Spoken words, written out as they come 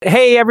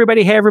Hey,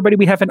 everybody. Hey, everybody.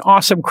 We have an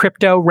awesome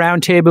crypto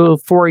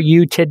roundtable for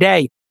you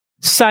today.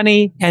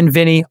 Sunny and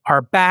Vinny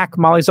are back.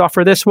 Molly's off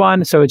for this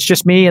one, so it's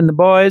just me and the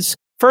boys.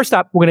 First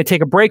up, we're going to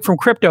take a break from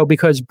crypto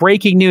because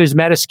breaking news,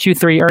 Meta's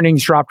Q3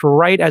 earnings dropped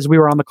right as we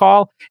were on the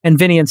call, and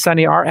Vinny and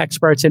Sunny are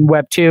experts in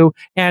Web 2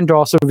 and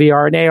also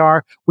VR and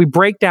AR. We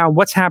break down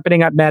what's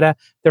happening at Meta.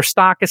 Their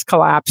stock is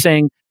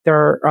collapsing.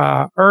 Their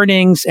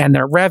earnings and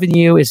their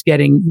revenue is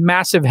getting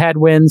massive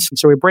headwinds.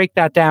 So we break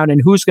that down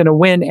and who's going to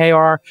win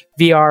AR,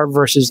 VR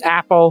versus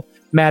Apple,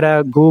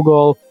 Meta,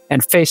 Google,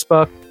 and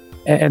Facebook,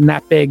 and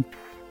that big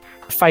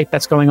fight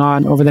that's going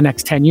on over the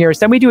next 10 years.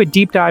 Then we do a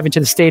deep dive into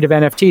the state of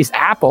NFTs.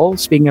 Apple,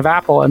 speaking of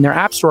Apple, and their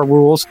App Store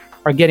rules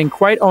are getting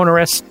quite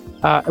onerous.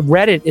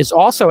 Reddit is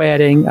also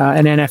adding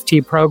an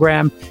NFT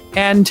program,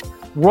 and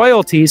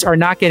royalties are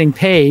not getting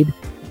paid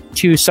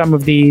to some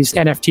of these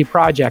NFT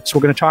projects. We're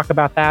going to talk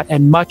about that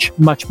and much,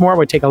 much more.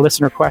 We'll take a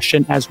listener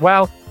question as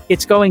well.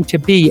 It's going to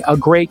be a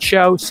great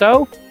show,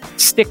 so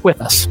stick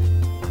with us.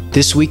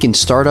 This Week in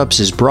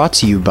Startups is brought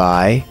to you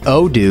by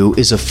Odoo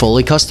is a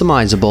fully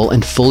customizable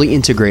and fully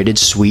integrated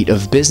suite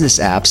of business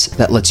apps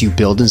that lets you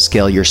build and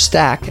scale your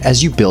stack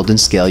as you build and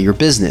scale your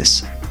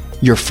business.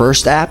 Your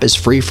first app is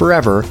free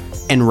forever,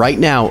 and right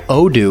now,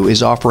 Odoo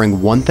is offering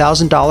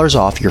 $1,000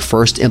 off your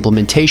first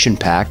implementation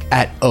pack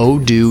at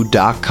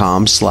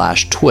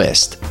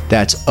odoo.com/twist.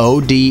 That's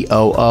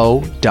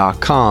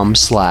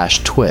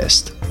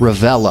odoo.com/twist.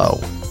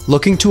 Revello.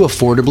 Looking to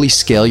affordably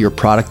scale your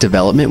product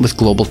development with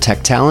global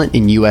tech talent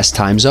in U.S.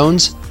 time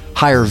zones?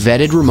 Hire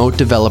vetted remote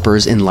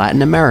developers in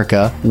Latin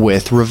America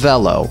with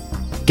Revello.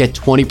 Get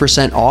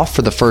 20% off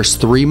for the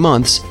first 3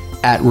 months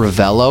at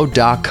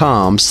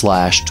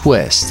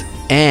revello.com/twist.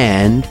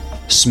 And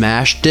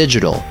Smash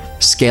Digital.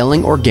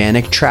 Scaling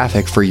organic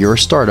traffic for your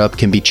startup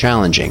can be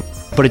challenging,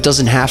 but it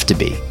doesn't have to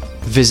be.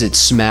 Visit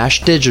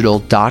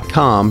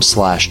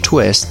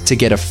smashdigital.com/twist to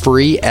get a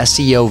free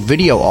SEO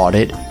video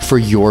audit for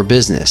your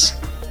business.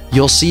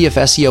 You'll see if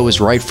SEO is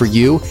right for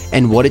you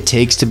and what it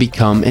takes to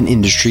become an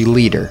industry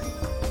leader.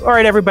 All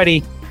right,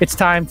 everybody, it's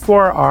time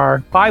for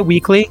our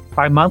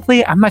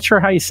bi-monthly, I'm not sure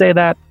how you say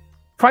that,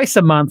 twice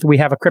a month, we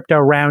have a crypto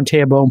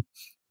roundtable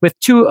with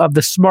two of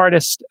the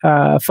smartest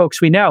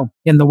folks we know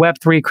in the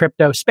Web3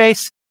 crypto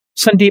space,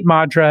 Sandeep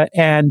Madra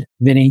and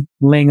Vinny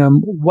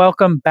Lingham.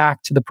 Welcome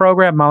back to the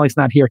program. Molly's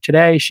not here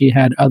today. She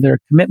had other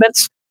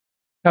commitments.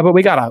 But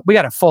we got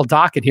a full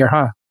docket here,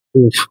 huh?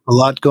 Oof, a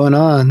lot going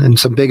on and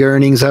some big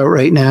earnings out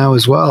right now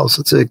as well. So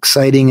it's an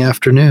exciting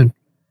afternoon.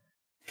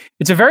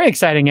 It's a very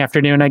exciting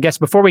afternoon. I guess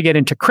before we get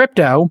into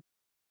crypto,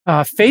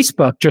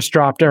 Facebook just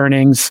dropped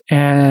earnings.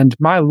 And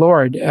my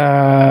Lord,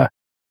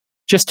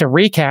 just to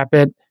recap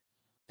it,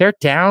 they're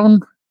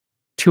down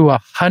to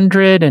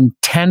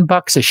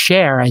 $110 a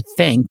share, I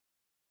think.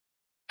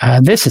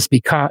 This is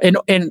because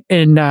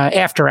in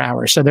after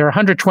hours, so they're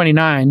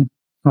 129,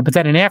 but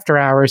then in after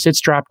hours,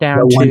 it's dropped down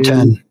to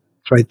 110.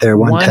 It's right there,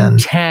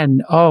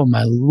 110. Oh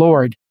my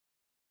Lord!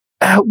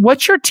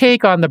 What's your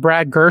take on the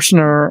Brad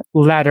Gerstner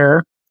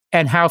letter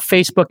and how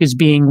Facebook is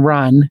being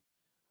run,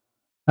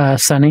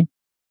 Sunny?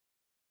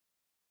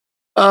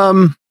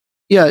 Yeah,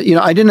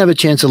 I didn't have a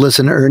chance to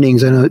listen to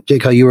earnings. I know,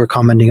 Jake, how you were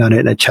commenting on it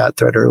in a chat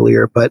thread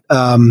earlier, but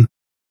I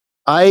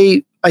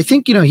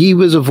think, he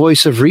was a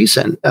voice of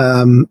reason.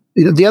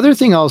 The other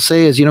thing I'll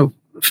say is,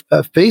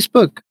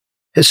 Facebook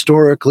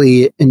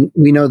historically, and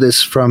we know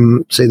this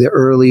from, say, the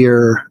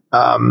earlier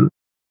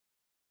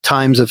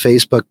times of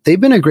Facebook,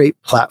 they've been a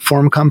great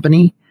platform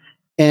company.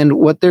 And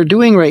what they're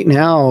doing right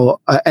now,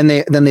 and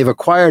they've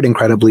acquired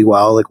incredibly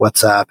well, like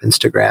WhatsApp,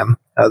 Instagram,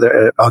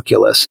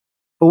 Oculus.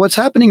 But what's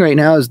happening right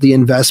now is the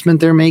investment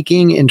they're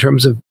making in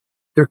terms of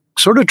they're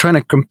sort of trying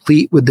to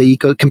compete with the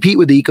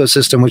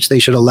ecosystem, which they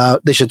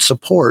should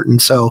support.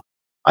 And so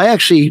I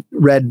actually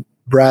read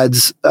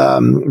Brad's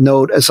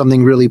note as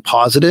something really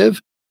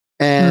positive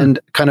and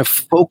kind of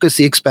focus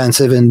the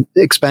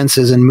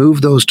expenses and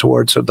move those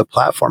towards sort of the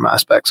platform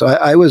aspect. So I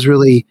thought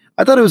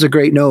it was a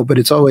great note, but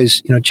it's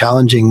always,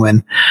 challenging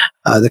when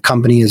the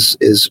company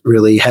is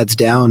really heads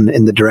down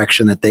in the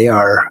direction that they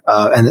are.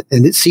 And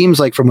it seems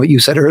like from what you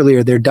said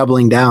earlier, they're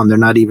doubling down. They're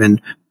not even,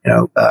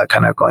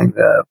 kind of going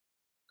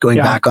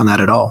back on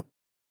that at all.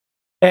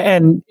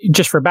 And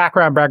just for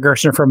background, Brad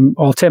Gerstner from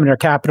Altimeter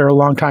Capital, a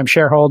longtime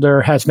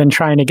shareholder, has been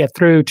trying to get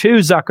through to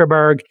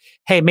Zuckerberg,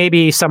 hey,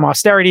 maybe some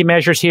austerity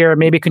measures here,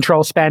 maybe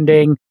control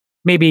spending,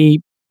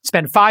 maybe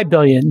spend $5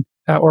 billion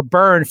or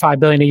burn $5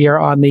 billion a year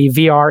on the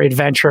VR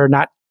adventure,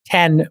 not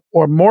 10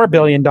 or more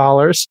 $billion,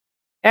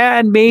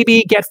 and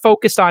maybe get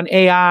focused on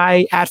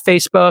AI at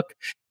Facebook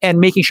and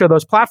making sure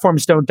those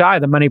platforms don't die,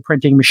 the money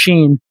printing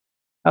machine.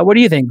 What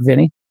do you think,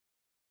 Vinny?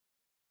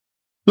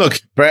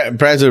 Look,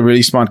 Brad's a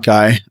really smart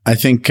guy. I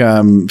think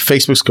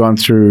Facebook's gone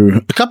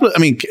through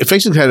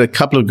Facebook had a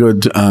couple of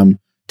good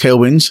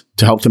tailwinds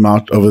to help them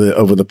out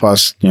over the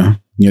past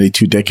nearly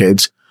 2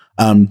 decades.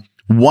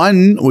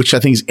 One, which I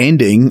think is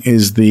ending,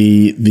 is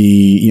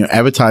the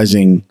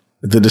advertising,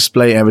 the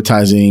display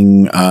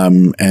advertising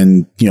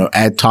and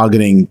ad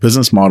targeting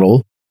business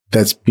model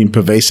that's been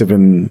pervasive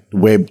in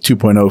Web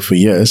 2.0 for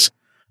years.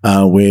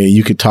 where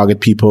you could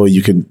target people,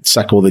 you could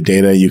suck all the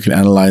data, you can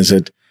analyze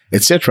it,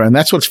 etc. And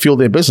that's what's fueled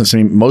their business. I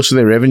mean, most of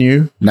their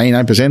revenue,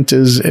 99%,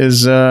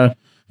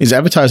 is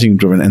advertising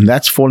driven, and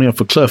that's falling off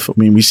a cliff. I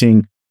mean, we're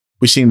seeing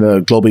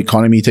the global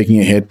economy taking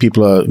a hit.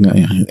 People are,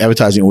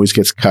 advertising always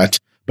gets cut,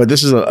 but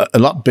this is a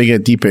lot bigger,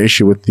 deeper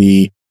issue with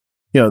the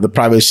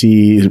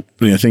privacy,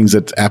 things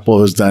that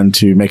Apple has done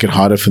to make it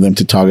harder for them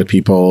to target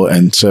people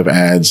and serve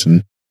ads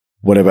and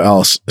whatever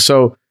else.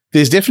 So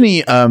there's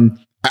definitely,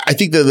 I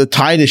think that the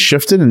tide has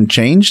shifted and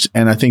changed.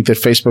 And I think that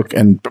Facebook,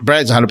 and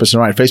Brad's 100%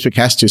 right, Facebook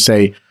has to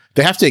say,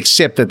 they have to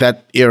accept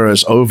that era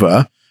is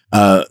over.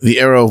 The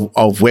era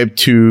of Web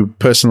 2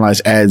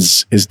 personalized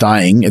ads is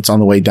dying. It's on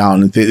the way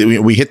down.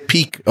 We hit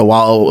peak a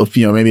while,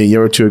 maybe a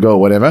year or two ago or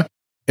whatever.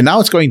 And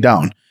now it's going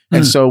down.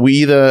 And so we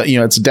either,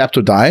 it's adapt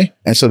or die.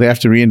 And so they have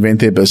to reinvent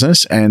their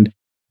business. And,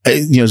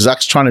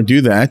 Zuck's trying to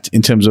do that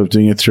in terms of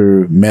doing it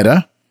through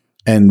Meta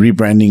and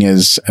rebranding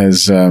as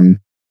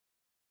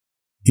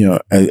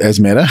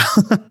Meta.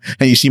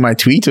 And you see my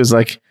tweet, it was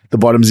like the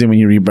bottom's in when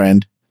you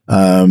rebrand.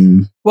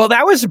 Well,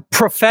 that was a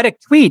prophetic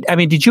tweet. I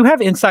mean, did you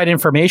have inside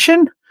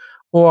information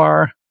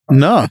or?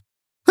 No,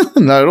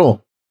 not at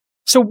all.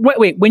 So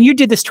wait, when you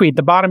did this tweet,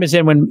 the bottom is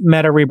in when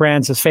Meta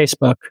rebrands as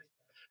Facebook.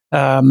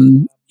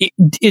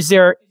 Is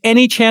there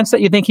any chance that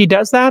you think he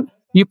does that?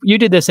 You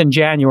did this in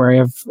January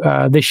of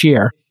this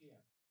year.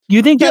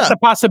 You think that's a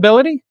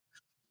possibility?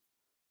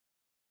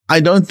 I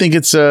don't think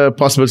it's a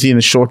possibility in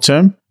the short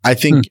term. I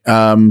think,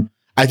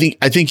 I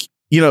think,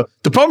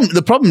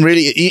 the problem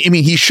really, I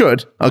mean, he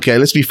should, okay,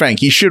 let's be frank,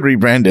 he should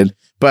rebrand it,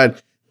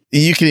 but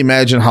you can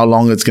imagine how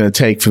long it's going to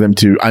take for them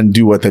to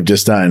undo what they've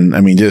just done.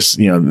 I mean,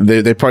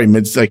 they're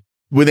probably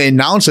when they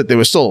announced it, they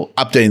were still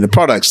updating the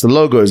products, the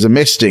logos, the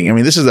messaging. I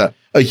mean, this is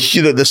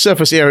the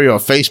surface area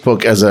of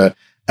Facebook as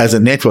a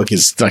network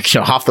is like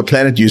half the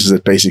planet uses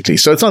it basically.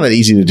 So it's not that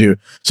easy to do.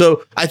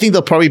 So I think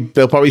they'll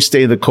probably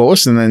stay the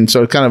course. And then,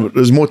 so it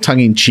was more tongue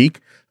in cheek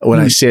when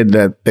I said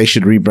that they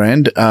should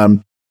rebrand.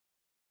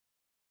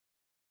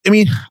 I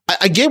mean,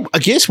 I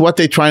guess what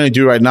they're trying to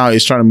do right now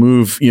is trying to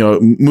move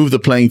the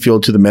playing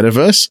field to the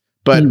metaverse.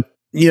 But,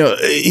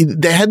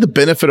 they had the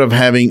benefit of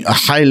having a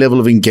high level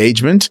of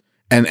engagement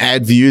and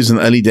ad views in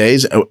the early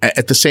days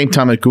at the same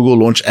time that Google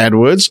launched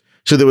AdWords.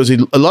 So there was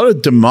a lot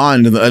of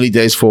demand in the early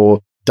days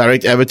for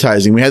direct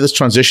advertising. We had this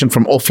transition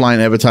from offline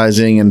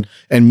advertising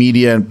and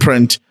media and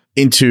print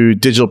into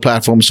digital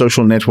platforms,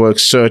 social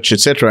networks, search,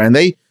 etc. And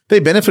they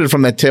benefited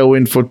from that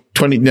tailwind for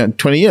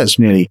 20 years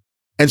nearly.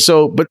 And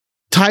so, but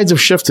tides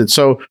have shifted.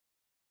 So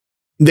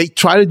they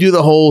try to do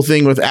the whole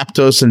thing with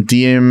Aptos and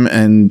Diem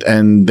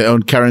and their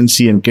own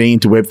currency and getting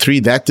into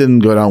Web3. That didn't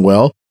go down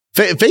well.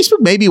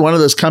 Facebook may be one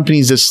of those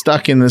companies that's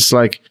stuck in this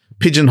like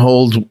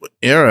pigeonholed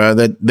era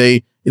that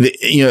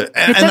it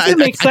doesn't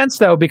make sense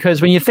though,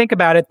 because when you think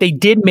about it, they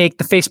did make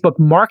the Facebook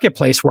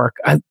marketplace work.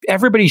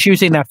 Everybody's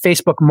using that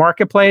Facebook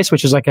marketplace,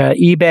 which is like a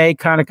eBay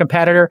kind of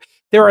competitor.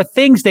 There are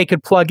things they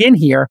could plug in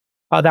here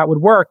that would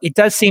work. It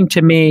does seem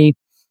to me,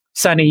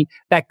 Sunny,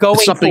 that going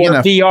for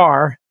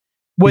VR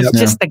was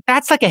just like,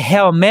 that's like a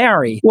Hail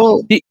Mary.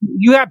 Well,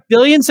 you have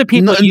billions of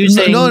people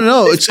using.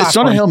 No. It's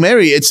not a Hail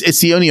Mary. It's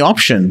the only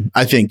option,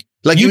 I think.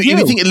 Like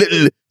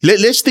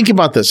let's think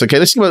about this. Okay.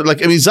 Let's think about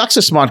Zuck's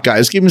a smart guy.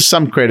 Let's give him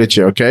some credit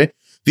here. Okay.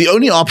 The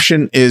only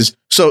option is,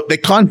 so they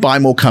can't buy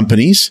more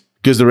companies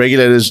because the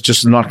regulators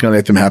just not going to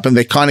let them happen.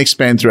 They can't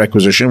expand through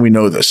acquisition. We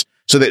know this.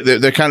 So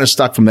they're kind of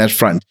stuck from that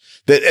front.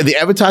 The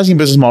advertising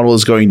business model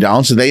is going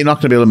down. So they're not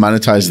going to be able to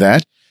monetize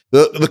that.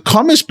 The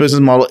commerce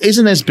business model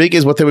isn't as big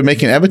as what they were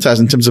making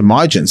advertising in terms of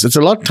margins. It's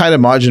a lot tighter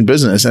margin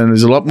business, and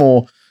there's a lot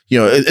more,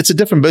 it's a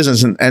different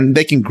business, and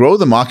they can grow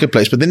the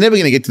marketplace, but they're never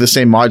going to get to the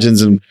same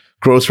margins and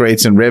growth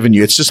rates and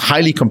revenue. It's just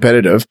highly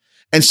competitive.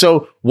 And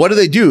so what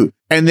do?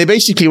 And they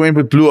basically went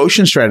with blue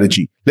ocean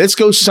strategy. Let's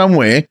go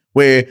somewhere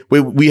where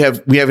we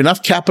have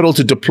enough capital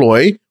to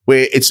deploy,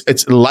 where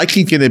it's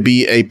likely going to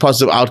be a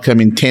positive outcome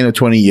in 10 or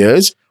 20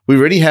 years. We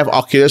already have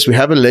Oculus. We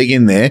have a leg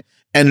in there.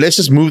 And let's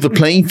just move the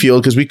playing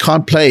field because we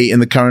can't play in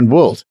the current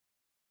world.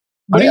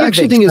 I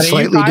actually think it's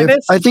slightly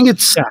different. I think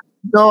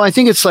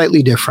it's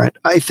slightly different.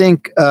 I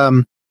think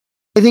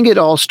it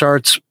all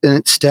starts and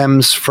it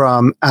stems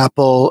from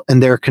Apple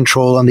and their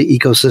control on the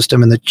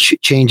ecosystem and the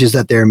changes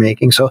that they're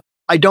making. So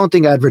I don't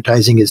think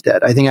advertising is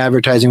dead. I think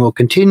advertising will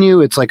continue.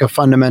 It's like a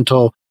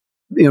fundamental,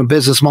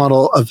 business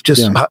model of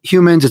just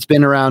humans. It's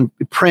been around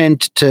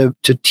print to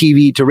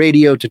TV, to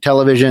radio, to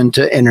television,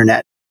 to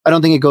internet. I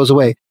don't think it goes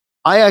away.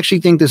 I actually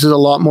think this is a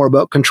lot more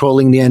about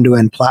controlling the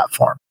end-to-end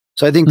platform.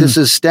 So I think this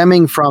is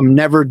stemming from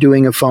never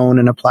doing a phone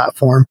and a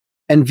platform.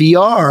 And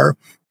VR,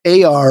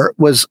 AR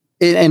was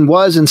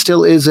and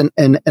still is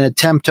an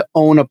attempt to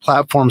own a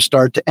platform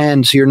start to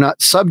end. So you're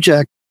not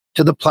subject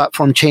to the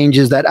platform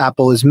changes that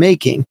Apple is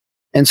making.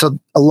 And so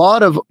a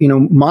lot of,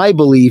 my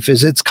belief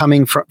is it's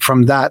coming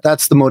from that.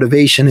 That's the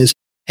motivation is,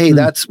 hey,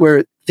 that's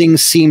where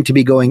things seem to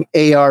be going.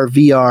 AR,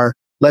 VR,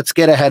 let's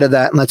get ahead of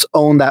that and let's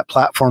own that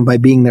platform by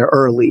being there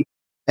early.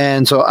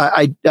 And so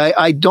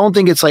I don't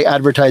think it's like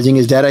advertising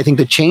is dead. I think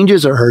the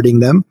changes are hurting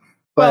them,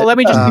 Well, let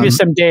me just give you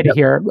some data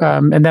here,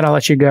 and then I'll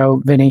let you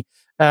go, Vinny.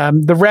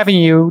 The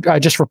revenue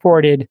just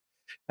reported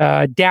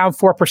down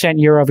 4%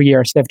 year over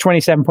year. So they have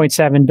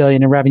 $27.7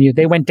 billion in revenue.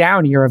 They went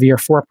down year over year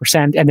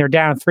 4%, and they're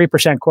down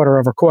 3% quarter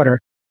over quarter.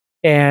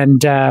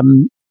 And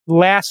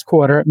last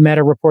quarter,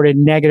 Meta reported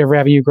negative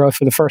revenue growth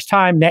for the first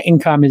time. Net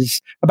income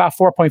is about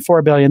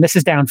 $4.4 billion. This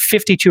is down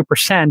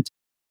 52%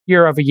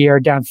 year over year,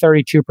 down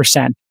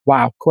 32%.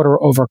 Wow,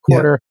 quarter over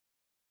quarter. Yeah.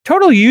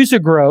 Total user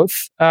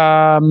growth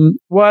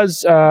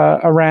was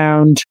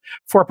around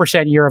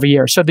 4% year over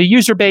year. So the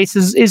user base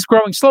is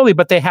growing slowly,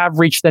 but they have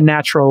reached the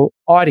natural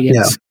audience.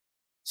 Yeah.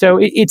 So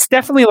it's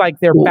definitely like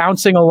they're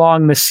bouncing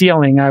along the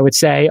ceiling, I would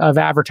say, of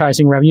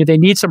advertising revenue. They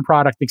need some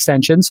product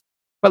extensions.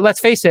 But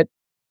let's face it,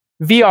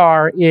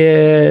 VR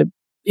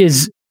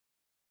is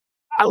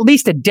at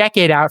least a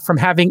decade out from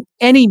having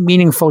any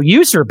meaningful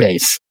user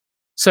base.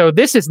 So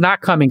this is not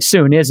coming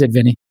soon, is it,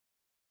 Vinny?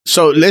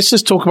 So let's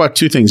just talk about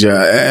two things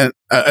here.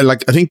 I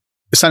think,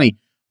 Sunny,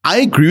 I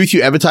agree with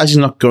you. Advertising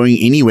is not going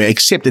anywhere,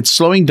 except it's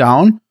slowing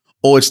down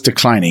or it's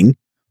declining,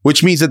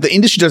 which means that the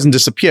industry doesn't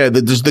disappear.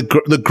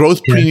 The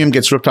growth premium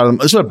gets ripped out of them.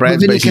 That's what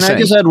Brad's basically saying. Can I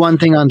just add one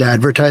thing on the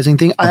advertising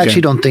thing? I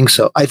actually don't think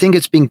so. I think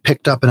it's being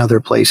picked up in other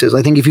places.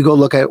 I think if you go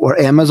look at what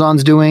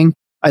Amazon's doing,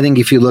 I think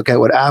if you look at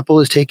what Apple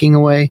is taking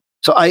away,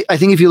 so I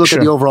think if you look at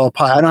the overall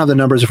pie, I don't have the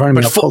numbers in front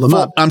of me. I'll pull them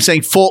up. I'm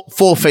saying for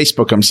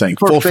Facebook. I'm saying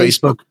for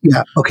Facebook.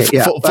 Yeah. Okay.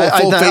 Yeah.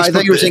 I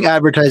thought you were saying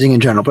advertising in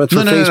general, but for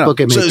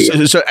Facebook, it may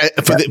be. So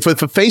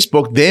for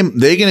Facebook,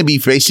 they're going to be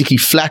basically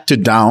flat to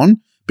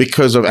down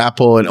because of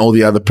Apple and all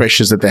the other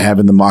pressures that they have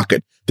in the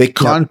market. They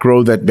can't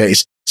grow that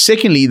base.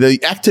 Secondly,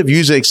 the active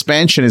user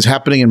expansion is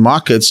happening in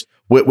markets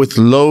with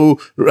low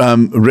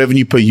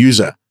revenue per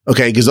user.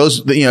 Okay, because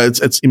those,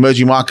 it's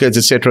emerging markets,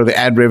 etc. The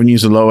ad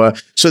revenues are lower,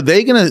 so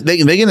they're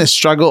gonna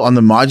struggle on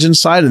the margin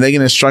side, and they're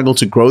gonna struggle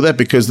to grow that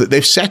because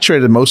they've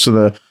saturated most of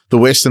the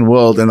Western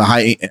world and the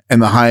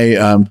high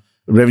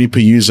revenue per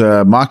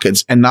user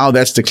markets, and now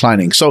that's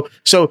declining. So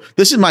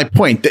this is my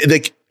point.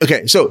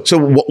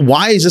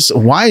 Why is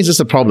this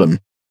a problem?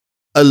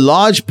 A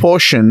large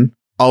portion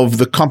of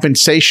the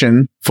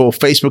compensation for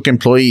Facebook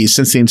employees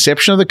since the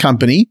inception of the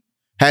company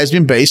has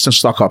been based on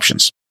stock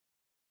options.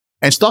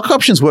 And stock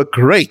options work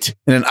great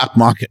in an up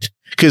market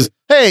because,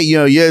 hey,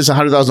 here's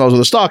 $100,000 worth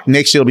of stock.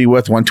 Next year it'll be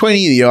worth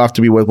 120. The year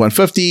after be worth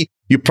 150.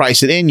 You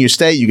price it in, you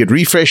stay, you get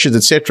refreshes,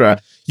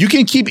 etc. You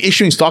can keep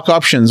issuing stock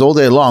options all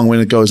day long when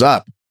it goes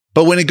up,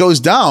 but when it goes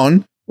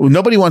down,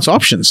 nobody wants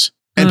options.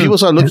 And people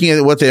start looking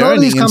at what they're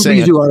earning and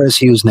saying, companies do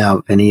RSUs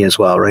now, Vinny, as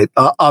well, right?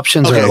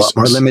 Options are a lot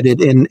more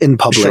limited in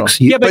Publix.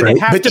 Sure. But they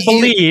have to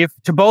believe,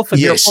 to both of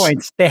your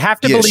points, they have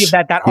to believe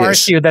that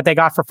RSU that they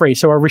got for free.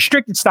 So a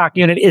restricted stock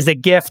unit is a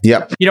gift.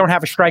 Yep. You don't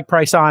have a strike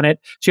price on it,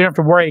 so you don't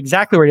have to worry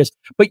exactly where it is.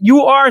 But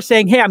you are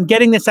saying, hey, I'm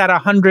getting this at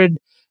 $105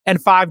 or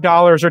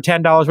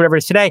 $10, whatever it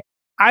is today.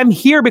 I'm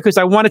here because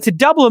I want it to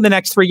double in the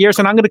next 3 years,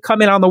 and I'm going to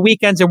come in on the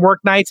weekends and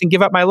work nights and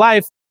give up my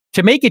life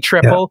to make it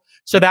triple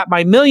so that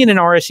my $1 million in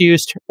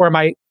RSUs or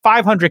my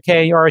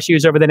 $500K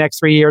RSUs over the next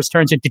 3 years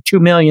turns into $2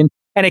 million,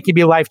 and it can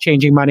be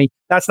life-changing money.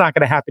 That's not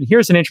going to happen.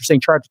 Here's an interesting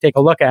chart to take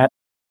a look at.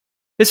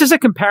 This is a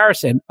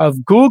comparison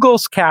of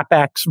Google's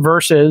CapEx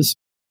versus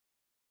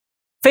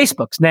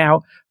Facebook's.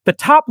 Now, the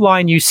top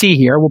line you see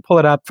here, we'll pull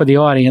it up for the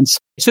audience.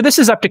 So this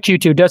is up to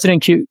Q2, doesn't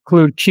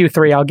include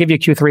Q3. I'll give you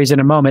Q3s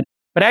in a moment.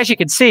 But as you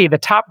can see, the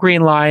top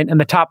green line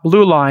and the top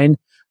blue line,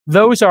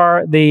 those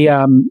are the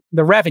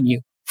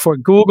revenue for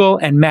Google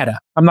and Meta.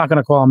 I'm not going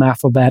to call them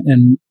Alphabet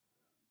and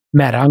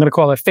Meta. I'm going to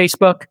call it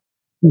Facebook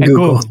and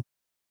Google.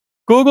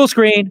 Google's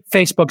green,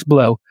 Facebook's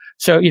blue.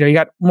 So, you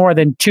got more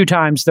than 2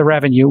 times the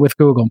revenue with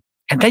Google.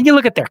 And then you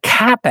look at their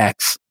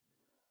CapEx.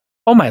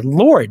 Oh my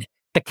Lord.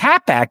 The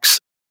CapEx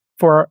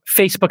for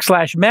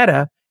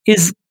Facebook/Meta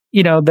is,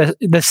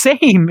 the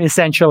same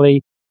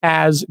essentially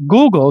as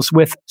Google's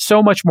with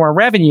so much more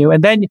revenue.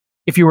 And then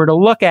if you were to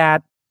look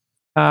at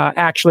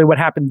actually what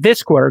happened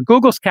this quarter,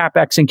 Google's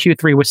CapEx in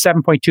Q3 was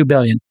 $7.2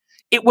 billion.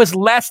 It was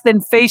less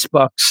than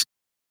Facebook's,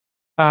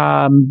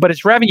 but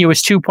its revenue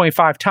is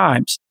 2.5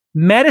 times.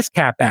 Meta's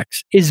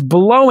CapEx is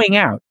blowing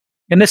out.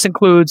 And this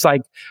includes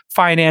like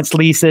finance,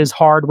 leases,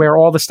 hardware,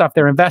 all the stuff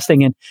they're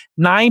investing in,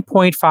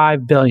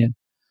 $9.5 billion.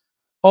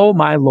 Oh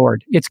my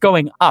Lord. It's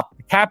going up.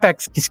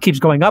 CapEx just keeps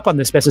going up on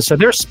this business. So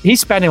he's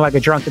spending like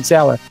a drunken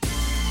sailor.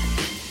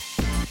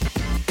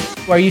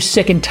 Are you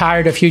sick and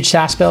tired of huge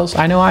SaaS bills?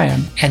 I know I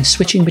am. And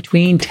switching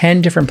between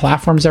 10 different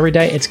platforms every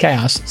day, it's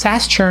chaos.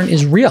 SaaS churn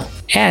is real.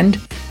 And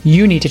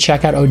you need to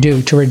check out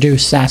Odoo to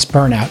reduce SaaS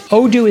burnout.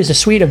 Odoo is a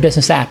suite of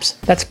business apps.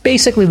 That's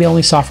basically the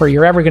only software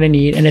you're ever going to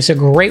need. And it's a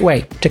great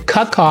way to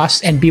cut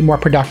costs and be more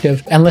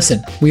productive. And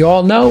listen, we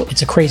all know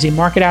it's a crazy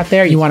market out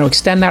there. You want to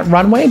extend that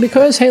runway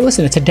because, hey,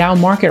 listen, it's a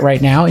down market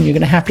right now and you're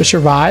going to have to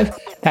survive.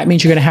 That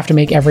means you're going to have to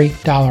make every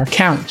dollar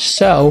count.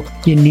 So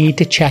you need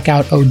to check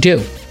out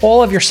Odoo.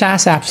 All of your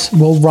SaaS apps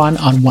will run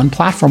on one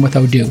platform with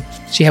Odoo.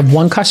 So you have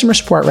one customer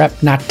support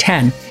rep, not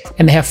 10.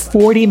 and they have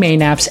 40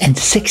 main apps and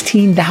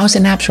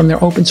 16,000 apps from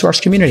their open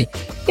source community.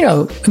 You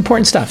know,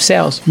 important stuff,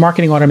 sales,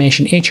 marketing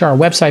automation, HR,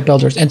 website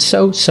builders, and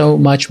so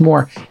much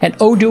more. And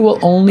Odoo will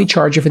only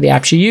charge you for the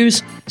apps you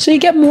use, so you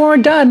get more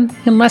done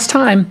in less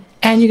time,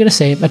 and you're going to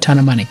save a ton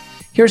of money.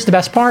 Here's the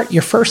best part.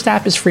 Your first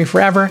app is free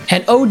forever,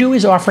 and Odoo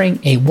is offering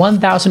a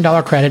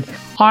 $1,000 credit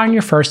on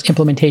your first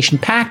implementation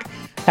pack.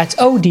 That's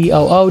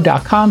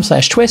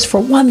odoo.com/twist for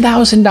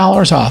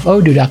 $1,000 off.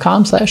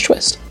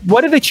 odoo.com/twist.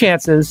 What are the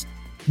chances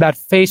that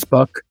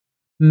Facebook,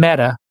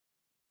 Meta,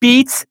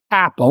 beats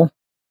Apple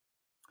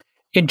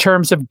in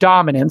terms of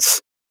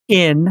dominance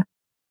in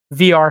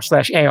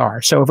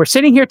VR/AR? So if we're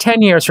sitting here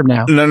 10 years from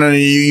now. No,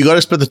 you got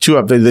to split the two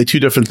up. They're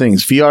two different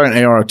things. VR and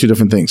AR are two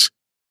different things.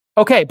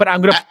 Okay, but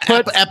I'm going to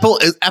put...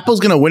 Apple's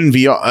going to win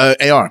VR,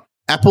 AR.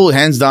 Apple,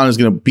 hands down, is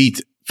going to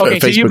beat okay,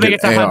 Facebook. So you make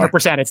it to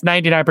 100%. AR. It's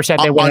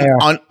 99% they win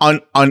AR.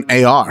 On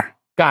AR.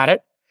 Got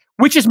it.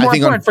 Which is more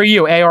important for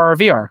you, AR or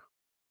VR?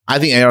 I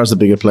think AR is the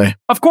bigger play.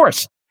 Of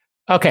course.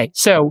 Okay,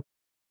 so,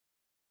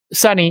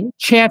 Sunny,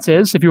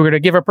 chances, if you were going to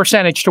give a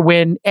percentage to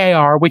win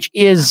AR, which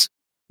is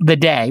the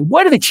day,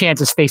 what are the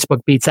chances Facebook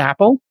beats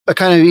Apple? I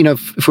kind of,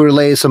 if we were to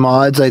lay some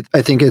odds, I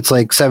think it's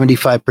like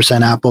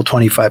 75% Apple,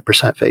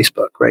 25%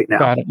 Facebook right now.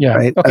 Got it. Yeah.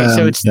 Right? Okay.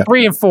 So it's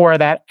 3 and 4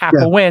 that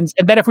Apple wins.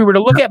 And then if we were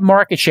to look at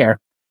market share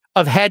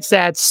of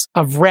headsets,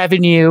 of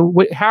revenue,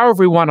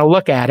 however we want to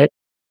look at it,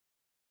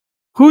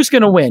 who's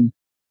going to win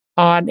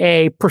on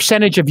a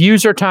percentage of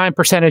user time,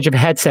 percentage of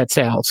headset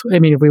sales? I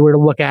mean, if we were to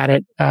look at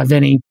it,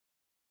 Vinny,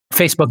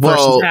 Facebook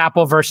versus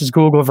Apple versus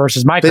Google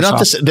versus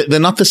Microsoft.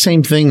 They're not the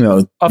same thing,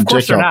 though. Of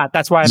course they're not.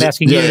 That's why I'm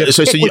asking you.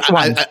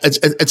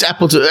 It's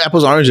apples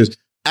and oranges.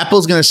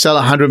 Apple's going to sell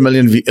 100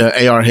 million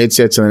AR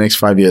headsets in the next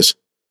 5 years.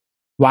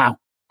 Wow,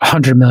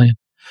 100 million.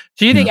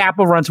 So you think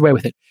Apple runs away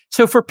with it?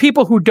 So for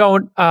people who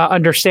don't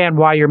understand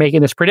why you're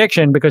making this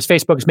prediction, because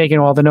Facebook is making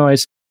all the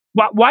noise,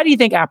 why do you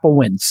think Apple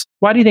wins?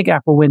 Why do you think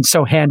Apple wins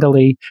so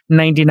handily?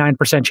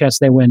 99% chance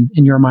they win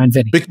in your mind,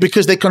 Vinny?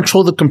 Because they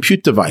control the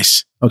compute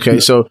device.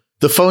 Okay, so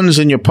the phone is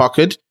in your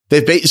pocket.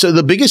 So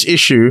the biggest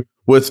issue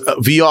with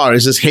VR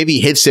is this heavy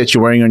headset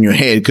you're wearing on your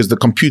head because the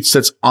compute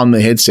sits on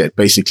the headset,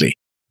 basically.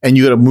 And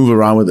you got to move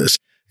around with this.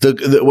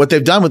 What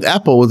they've done with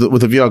Apple with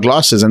the VR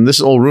glasses, and this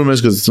is all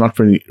rumors because it's not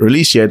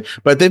released yet,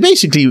 but they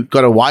basically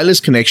got a wireless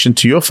connection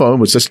to your phone,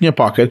 which sits in your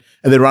pocket,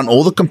 and they run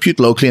all the compute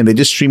locally, and they're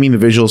just streaming the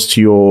visuals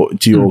to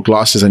your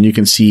glasses, and you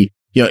can see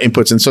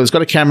inputs. And so it's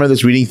got a camera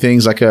that's reading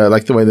things like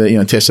the way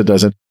that Tesla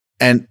does it.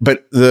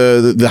 But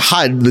the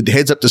HUD, the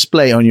heads-up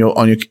display on your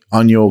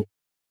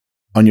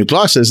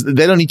glasses,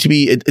 they don't need to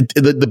be.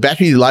 The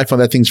battery life on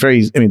that thing's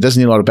it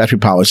doesn't need a lot of battery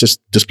power. It's just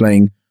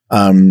displaying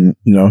AR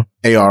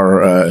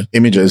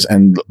images,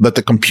 but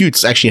the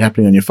compute's actually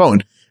happening on your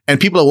phone.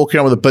 And people are walking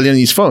around with 1 billion of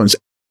these phones.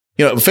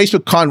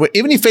 Facebook can't.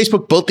 Even if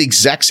Facebook built the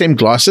exact same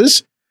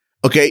glasses,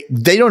 okay,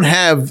 they don't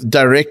have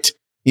direct,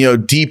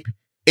 deep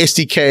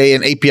SDK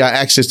and API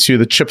access to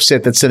the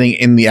chipset that's sitting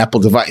in the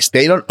Apple device.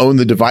 They don't own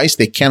the device.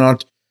 They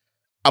cannot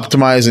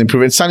optimize and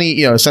improve it.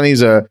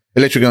 Sunny's a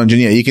electrical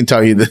engineer. He can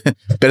tell you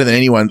better than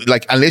anyone.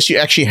 Like, unless you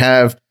actually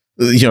have,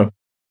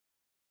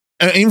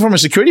 even from a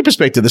security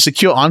perspective, the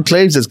secure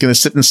enclaves that's going to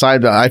sit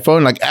inside the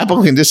iPhone, like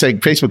Apple can just say,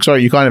 Facebook,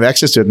 sorry, you can't have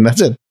access to it, and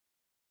that's it.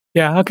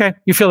 Yeah. Okay.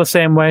 You feel the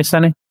same way,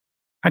 Sunny?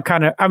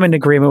 I'm in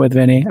agreement with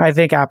Vinny. I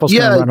think Apple's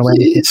going to run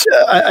away.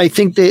 I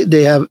think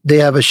they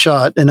have a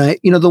shot. And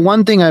the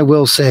one thing I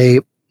will say,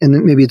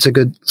 and maybe it's a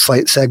good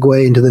slight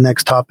segue into the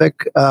next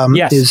topic,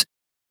 is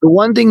the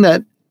one thing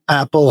that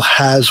Apple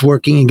has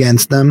working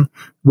against them,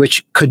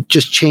 which could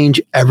just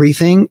change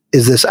everything,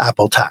 is this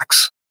Apple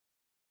tax.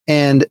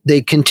 And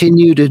they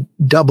continue to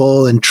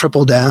double and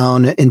triple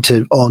down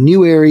into all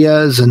new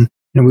areas. And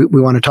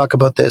we want to talk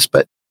about this,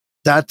 but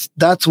that's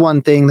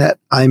one thing that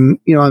I'm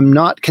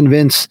not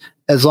convinced.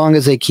 As long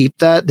as they keep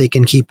that, they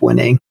can keep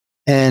winning.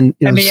 And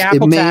the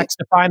Apple tax,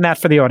 define that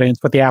for the audience,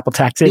 what the Apple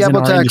tax is. The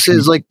Apple tax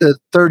is like the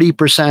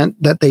 30%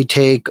 that they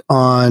take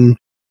on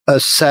a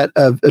set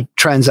of a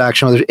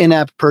transaction, whether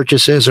in-app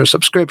purchases or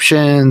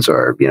subscriptions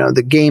or,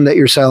 the game that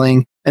you're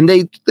selling. And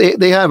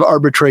they have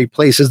arbitrary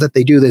places that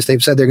they do this.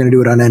 They've said they're going to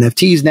do it on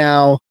NFTs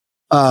now.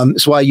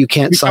 It's why you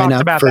can't sign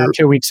up about that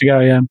 2 weeks ago.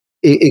 Yeah,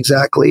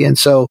 exactly. And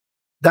so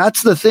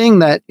that's the thing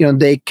that,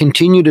 they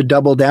continue to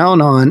double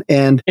down on.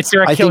 And it's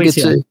their Achilles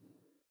heel.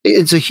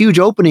 It's a huge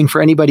opening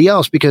for anybody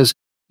else because,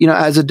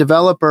 as a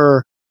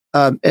developer,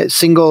 a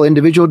single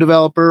individual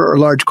developer or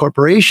large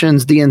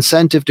corporations, the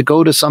incentive to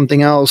go to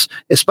something else,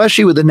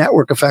 especially with a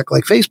network effect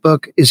like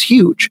Facebook, is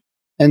huge.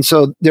 And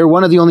so they're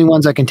one of the only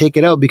ones that can take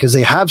it out because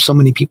they have so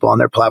many people on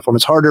their platform.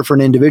 It's harder for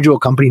an individual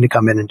company to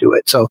come in and do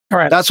it. So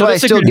that's why I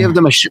still give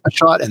them a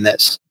shot in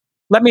this.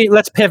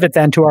 Let's pivot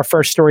then to our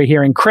first story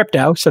here in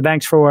crypto. So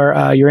thanks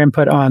for your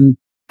input on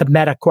the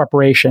Meta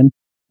Corporation.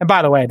 And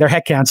by the way, their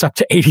headcount's up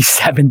to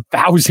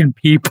 87,000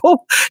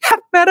 people at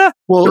Meta.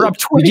 Well, they're up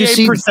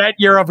 28%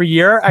 year over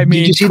year. I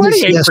mean, did you see 28%.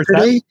 This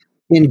yesterday?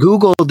 In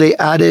Google, they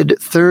added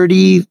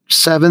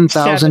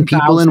 37,000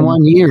 people in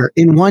 1 year.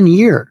 In 1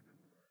 year.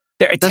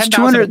 That's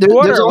 200.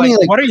 What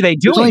are they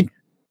doing?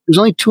 there's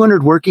only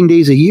 200 working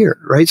days a year,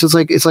 right? So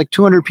it's like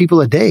 200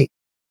 people a day.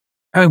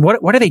 I mean,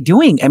 what are they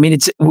doing? I mean,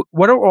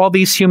 what are all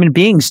these human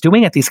beings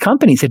doing at these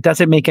companies? It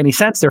doesn't make any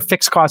sense. They're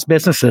fixed cost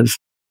businesses.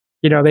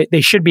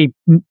 They should be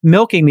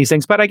milking these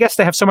things, but I guess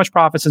they have so much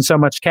profits and so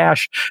much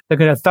cash. They're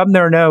going to thumb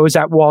their nose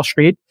at Wall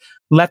Street,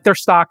 let their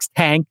stocks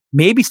tank,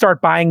 maybe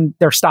start buying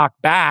their stock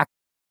back.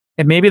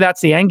 And maybe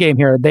that's the end game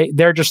here.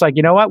 They're just like,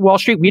 you know what, Wall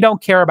Street, we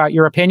don't care about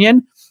your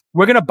opinion.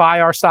 We're going to buy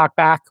our stock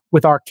back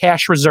with our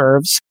cash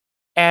reserves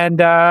and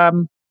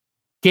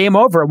game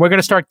over. We're going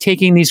to start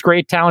taking these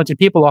great talented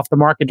people off the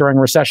market during a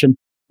recession.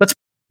 Let's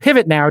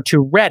pivot now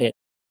to Reddit.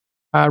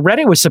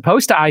 Reddit was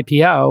supposed to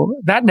IPO.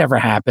 That never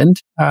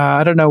happened.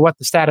 I don't know what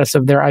the status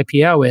of their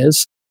IPO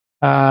is.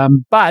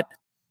 But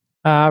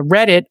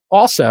Reddit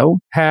also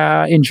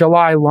in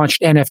July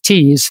launched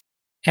NFTs,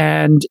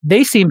 and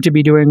they seem to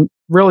be doing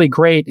really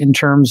great in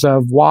terms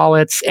of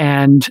wallets,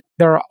 and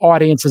their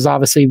audience is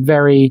obviously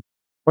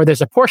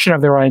there's a portion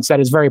of their audience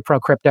that is very pro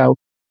crypto.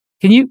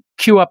 Can you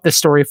cue up this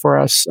story for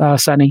us,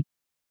 Sunny?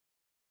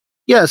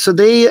 Yeah, so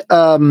they,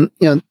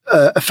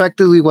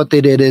 effectively what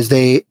they did is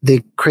they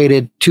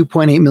created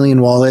 2.8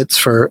 million wallets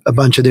for a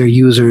bunch of their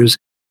users,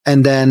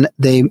 and then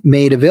they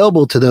made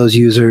available to those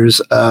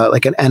users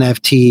like an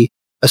NFT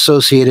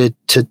associated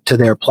to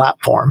their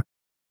platform.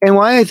 And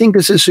why I think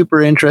this is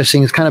super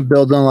interesting is kind of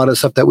building on a lot of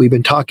stuff that we've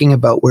been talking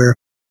about, where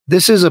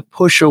this is a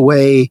push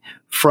away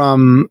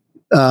from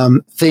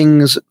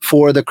things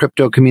for the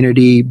crypto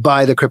community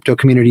by the crypto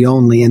community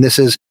only. And this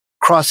is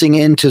crossing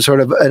into sort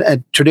of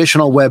a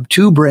traditional Web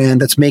 2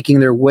 brand that's making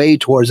their way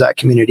towards that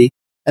community.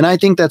 And I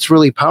think that's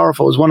really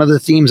powerful. It's one of the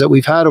themes that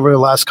we've had over the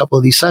last couple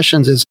of these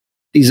sessions is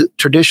these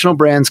traditional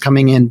brands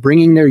coming in,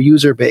 bringing their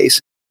user base.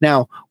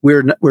 Now,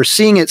 we're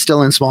seeing it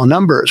still in small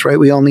numbers, right?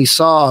 We only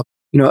saw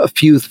a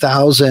few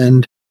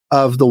thousand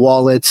of the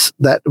wallets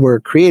that were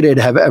created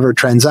have ever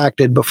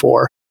transacted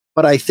before.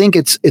 But I think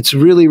it's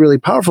really, really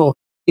powerful.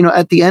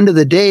 At the end of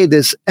the day,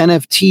 this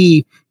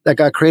NFT that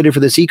got created for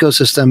this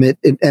ecosystem, it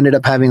ended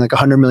up having like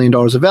 $100 million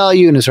of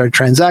value and it started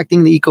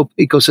transacting the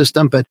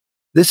ecosystem. But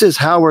this is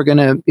how we're going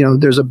to,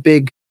 there's a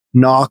big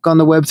knock on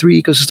the Web3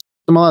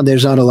 ecosystem.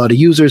 There's not a lot of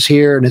users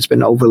here and it's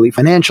been overly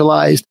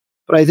financialized.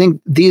 But I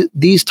think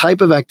these type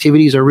of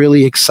activities are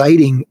really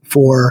exciting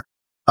for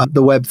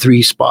the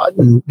Web3 spot.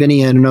 And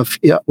Vinny, I don't know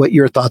what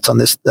your thoughts on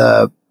this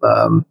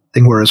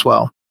thing were as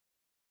well.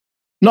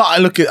 No, I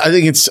think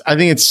it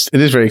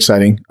is very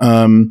exciting.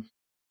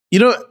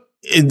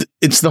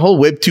 It's the whole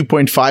Web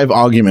 2.5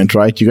 argument,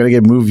 right? You got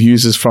to move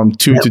users from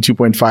 2 to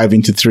 2.5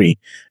 into 3.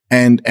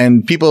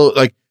 And people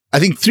I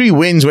think 3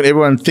 wins when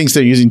everyone thinks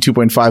they're using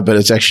 2.5, but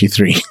it's actually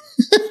 3.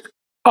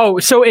 Oh,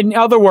 so in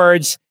other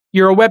words,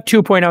 you're a Web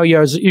 2.0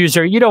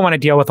 user. You don't want to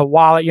deal with a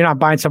wallet. You're not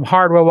buying some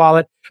hardware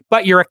wallet,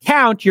 but your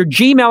account, your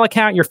Gmail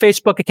account, your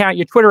Facebook account,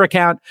 your Twitter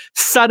account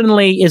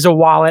suddenly is a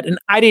wallet. And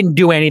I didn't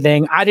do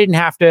anything. I didn't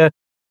have to,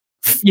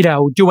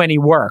 do any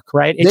work,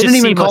 right? They didn't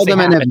even call them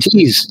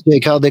NFTs.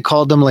 They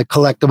called them like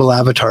collectible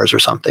avatars or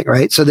something,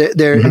 right? So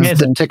they're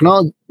the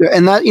technology,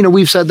 and that,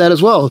 we've said that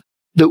as well.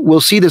 That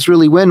we'll see this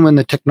really when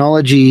the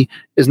technology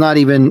is not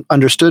even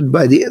understood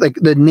by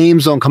the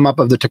names don't come up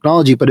of the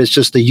technology, but it's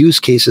just the use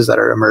cases that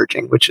are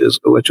emerging, which is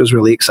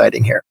really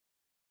exciting here.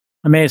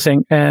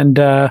 Amazing. And,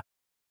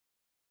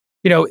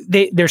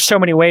 there's so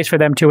many ways for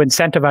them to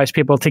incentivize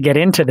people to get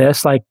into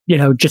this,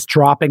 just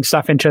dropping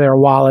stuff into their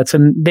wallets.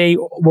 And they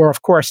were,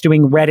 of course,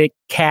 doing Reddit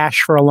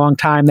Cash for a long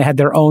time. They had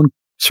their own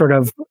sort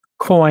of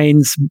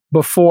coins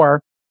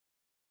before.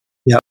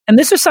 Yeah. And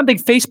this is something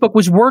Facebook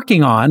was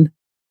working on,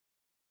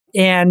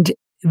 and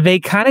they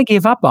kind of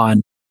gave up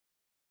on.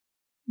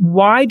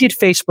 Why did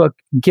Facebook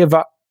give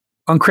up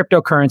on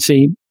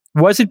cryptocurrency?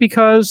 Was it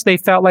because they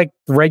felt like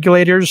the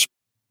regulators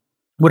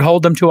would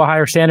hold them to a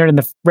higher standard, and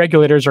the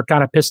regulators are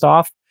kind of pissed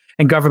off,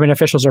 and government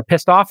officials are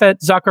pissed off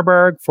at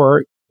Zuckerberg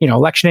for,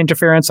 election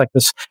interference, like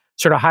this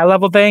sort of high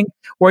level thing?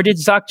 Or did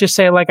Zuck just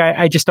say,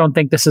 I just don't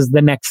think this is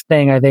the next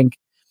thing. I think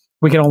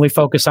we can only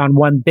focus on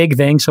one big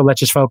thing. So let's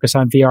just focus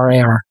on VR,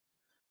 AR.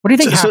 What do you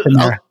think happened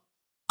there?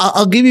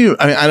 I'll give you,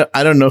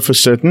 I don't know for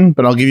certain,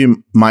 but I'll give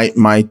you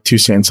my 2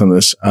 cents on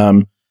this.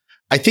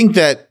 I think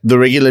that the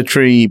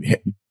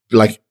regulatory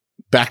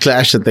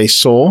backlash that they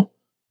saw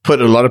put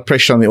a lot of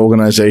pressure on the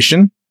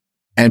organization,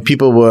 and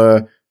people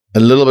were a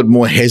little bit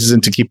more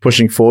hesitant to keep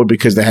pushing forward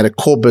because they had a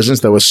core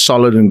business that was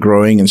solid and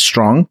growing and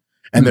strong.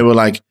 And they were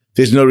like,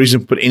 there's no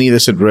reason to put any of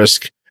this at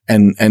risk.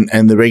 And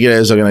the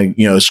regulators are going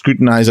to,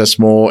 scrutinize us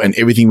more and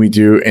everything we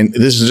do. And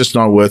this is just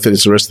not worth it.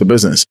 It's the rest of the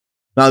business.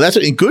 Now that's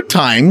in good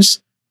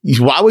times.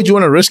 Why would you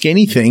want to risk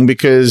anything?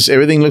 Because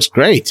everything looks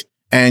great.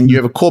 And you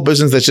have a core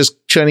business that's just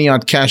churning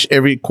out cash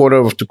every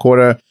quarter after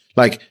quarter.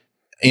 Put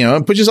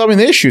yourself in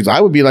their shoes.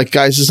 I would be like,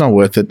 guys, it's not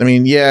worth it. I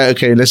mean, yeah,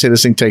 okay, let's say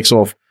this thing takes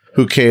off.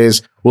 Who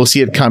cares? We'll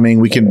see it coming.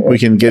 We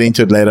can get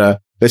into it later.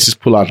 Let's just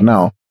pull out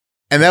now.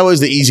 And that was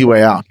the easy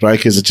way out, right?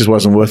 Because it just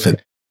wasn't worth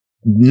it.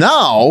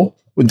 Now,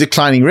 with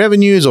declining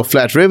revenues or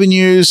flat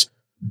revenues,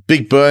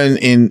 big burn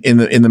in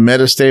the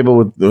meta stable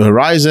with the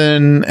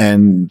Horizon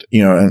and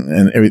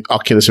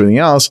Oculus, everything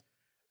else,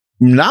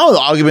 now the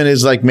argument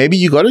is like, maybe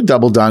you got to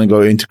double down and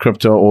go into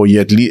crypto, or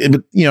you at least,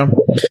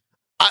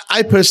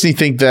 I personally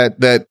think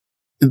that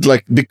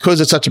like,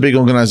 because it's such a big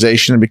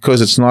organization, and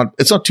because it's not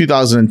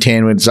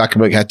 2010 when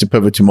Zuckerberg had to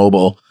pivot to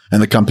mobile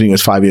and the company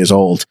was 5 years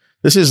old.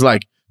 This is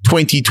like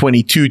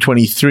 2022,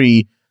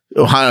 23,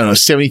 I don't know,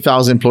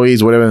 70,000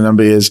 employees, whatever the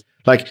number is.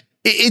 Like,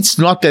 it's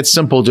not that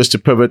simple just to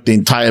pivot the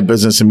entire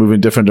business and move in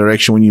a different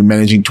direction when you're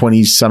managing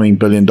 $20-something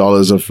billion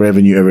of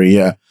revenue every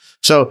year.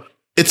 So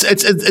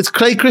it's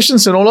Clay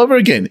Christensen all over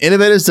again.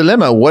 Innovator's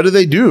dilemma. What do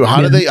they do?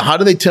 How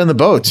do they turn the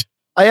boat?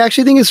 I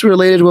actually think it's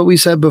related to what we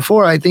said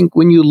before. I think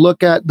when you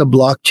look at the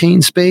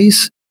blockchain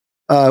space,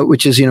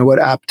 which is, what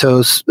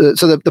Aptos,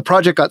 so the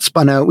project got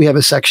spun out. We have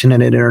a section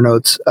in it in our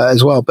notes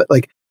as well. But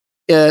like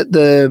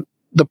the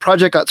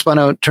project got spun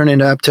out, turned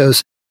into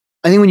Aptos.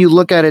 I think when you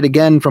look at it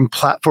again from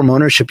platform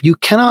ownership, you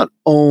cannot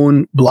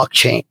own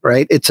blockchain,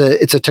 right? It's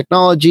a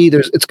technology.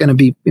 It's going to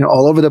be,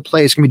 all over the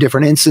place. It's going to be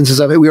different instances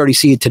of it. We already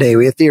see it today.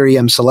 We have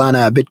Ethereum,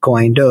 Solana,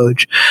 Bitcoin,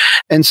 Doge.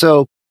 And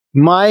so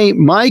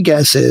my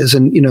guess is,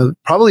 and,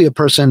 probably a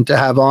person to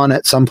have on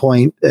at some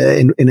point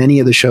in any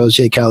of the shows,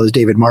 JCal, is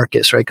David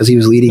Marcus, right? Because he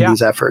was leading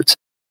these efforts,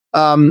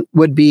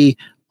 would be,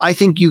 I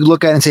think you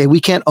look at it and say,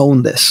 we can't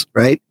own this,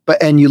 right?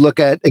 And you look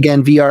at,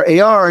 again, VR,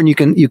 AR, and you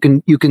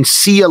can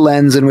see a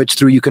lens in which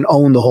through you can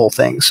own the whole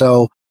thing.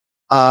 So,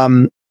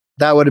 that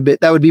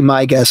would be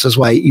my guess as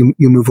why you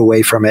move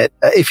away from it.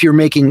 If you're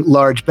making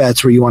large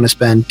bets where you want to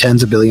spend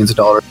tens of billions of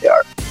dollars, they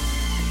are.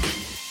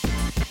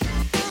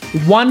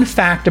 One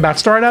fact about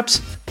startups,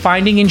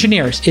 finding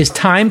engineers is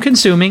time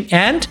consuming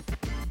and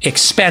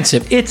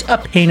expensive. It's a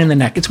pain in the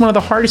neck. It's one of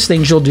the hardest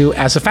things you'll do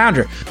as a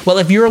founder. Well,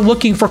 if you're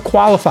looking for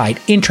qualified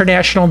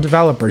international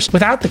developers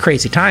without the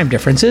crazy time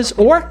differences,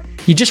 or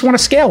you just want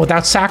to scale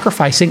without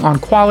sacrificing on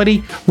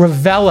quality,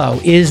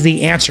 Revelo is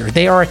the answer.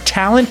 They are a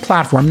talent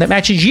platform that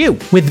matches you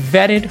with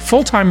vetted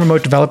full-time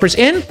remote developers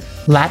in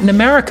Latin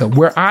America,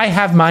 where I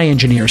have my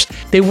engineers.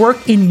 They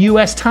work in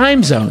US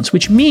time zones,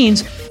 which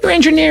means your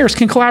engineers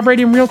can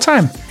collaborate in real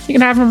time. You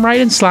can have them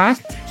write in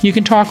Slack. You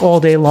can talk all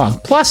day long.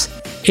 Plus,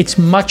 it's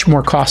much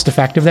more cost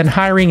effective than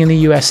hiring in the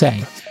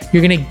USA.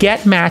 You're going to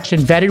get matched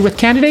and vetted with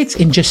candidates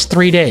in just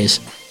 3 days.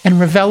 And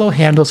Revelo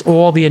handles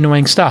all the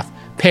annoying stuff.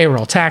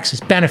 Payroll, taxes,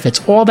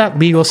 benefits, all that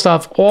legal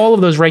stuff, all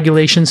of those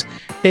regulations.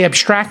 They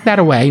abstract that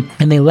away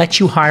and they let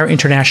you hire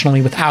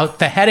internationally without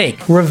the headache.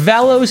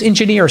 Revelo's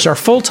engineers are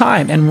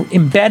full-time and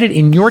embedded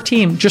in your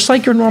team just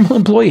like your normal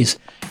employees.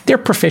 They're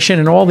proficient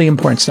in all the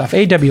important stuff: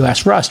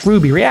 AWS, Rust,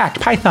 Ruby,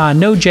 React, Python,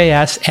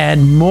 Node.js,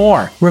 and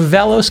more.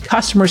 Revelo's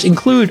customers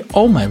include,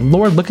 oh my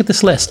lord, look at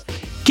this list: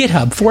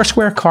 GitHub,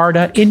 Foursquare,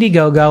 Carta,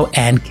 Indiegogo,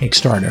 and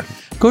Kickstarter.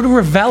 Go to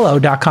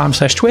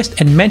Revelo.com/twist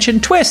and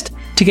mention twist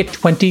to get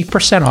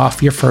 20%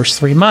 off your first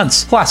 3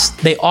 months. Plus,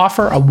 they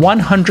offer a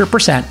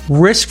 100%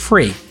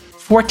 risk-free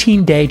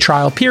 14-day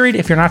trial period.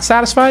 If you're not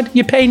satisfied,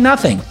 you pay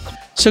nothing.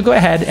 So go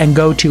ahead and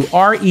go to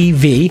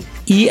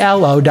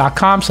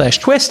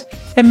Revelo.com/twist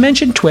and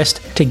mention twist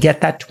to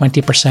get that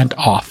 20%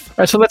 off. All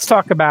right, so let's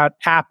talk about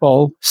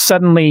Apple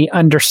suddenly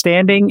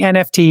understanding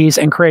NFTs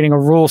and creating a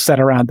rule set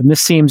around them. This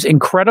seems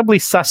incredibly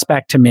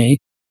suspect to me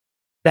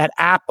that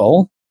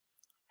Apple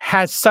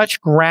has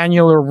such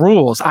granular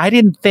rules. I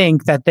didn't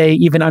think that they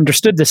even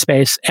understood the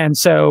space. And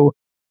so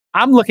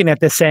I'm looking at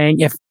this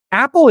saying, if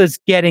Apple is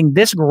getting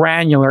this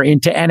granular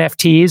into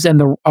NFTs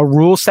and a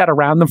rule set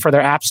around them for their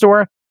app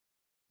store,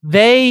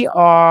 they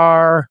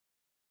are,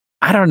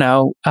 I don't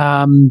know,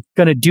 going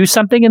to do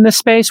something in this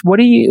space. What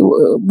do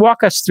you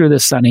walk us through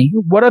this, Sunny?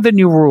 What are the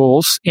new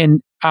rules in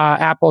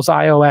Apple's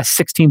iOS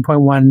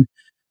 16.1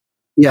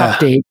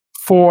 update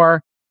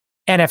for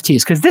NFTs?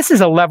 Because this is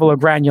a level of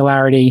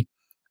granularity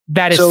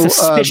that is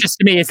suspicious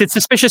to me. Is it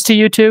suspicious to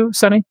you too,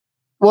 Sunny?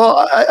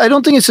 Well, I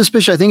don't think it's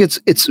suspicious. I think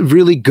it's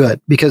really good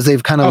because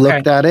they've kind of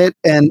looked at it,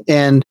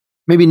 and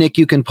maybe Nick,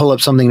 you can pull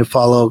up something to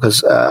follow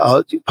because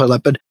I'll pull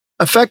up. But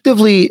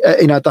effectively,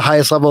 at the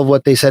highest level of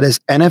what they said is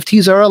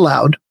NFTs are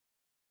allowed,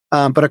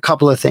 but a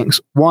couple of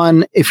things.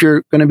 One, if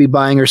you're going to be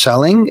buying or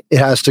selling, it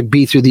has to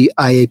be through the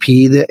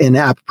IAP, the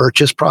in-app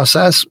purchase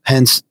process.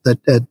 Hence, the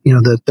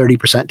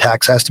 30%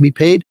 tax has to be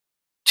paid.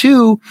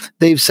 Two,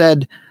 they've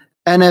said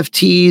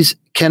NFTs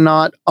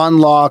cannot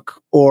unlock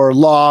or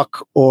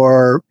lock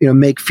or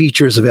make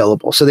features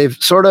available. So they've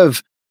sort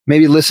of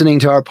maybe listening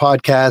to our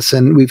podcasts,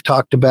 and we've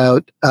talked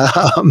about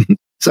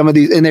some of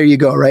these. And there you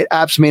go, right?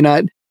 Apps may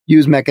not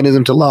use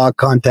mechanism to lock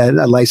content,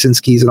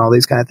 license keys, and all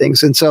these kind of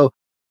things. And so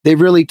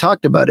they've really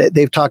talked about it.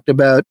 They've talked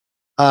about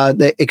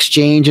the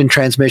exchange and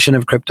transmission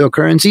of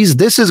cryptocurrencies.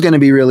 This is going to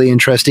be really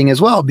interesting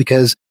as well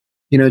because,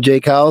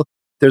 JCal,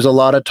 there's a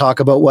lot of talk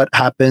about what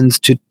happens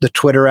to the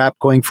Twitter app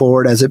going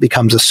forward as it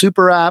becomes a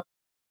super app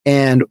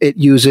and it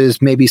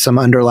uses maybe some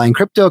underlying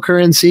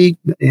cryptocurrency,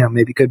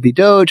 maybe could be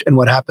Doge, and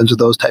what happens with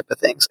those type of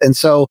things. And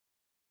so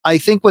I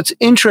think what's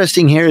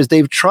interesting here is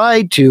they've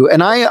tried to,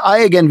 and I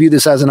again view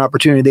this as an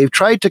opportunity, they've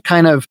tried to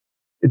kind of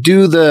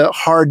do the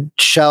hard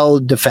shell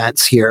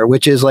defense here,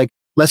 which is like,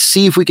 let's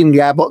see if we can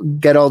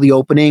get all the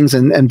openings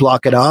and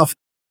block it off.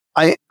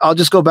 I'll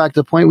just go back to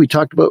the point we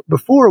talked about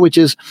before, which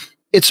is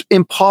it's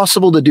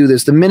impossible to do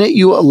this. The minute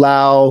you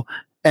allow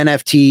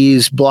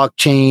NFTs,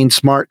 blockchain,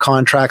 smart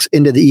contracts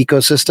into the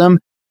ecosystem,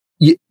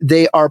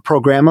 they are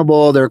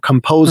programmable, they're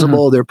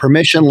composable, they're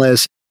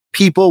permissionless.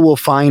 People will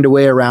find a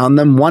way around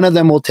them. One of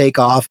them will take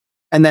off,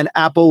 and then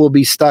Apple will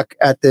be stuck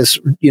at this,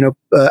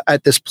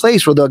 at this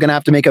place where they're going to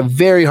have to make a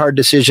very hard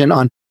decision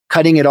on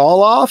cutting it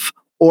all off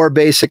or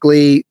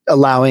basically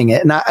allowing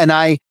it.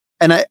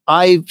 And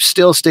I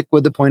still stick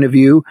with the point of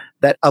view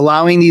that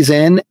allowing these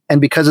in,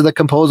 and because of the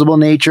composable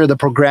nature, the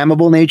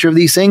programmable nature of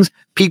these things,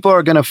 people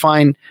are going to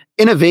find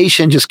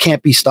innovation just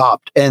can't be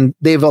stopped. And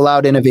they've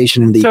allowed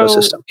innovation in the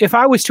ecosystem. If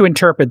I was to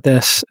interpret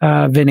this,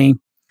 Vinny,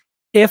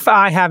 if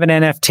I have an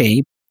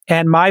NFT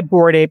and my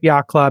Bored Ape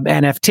Yacht Club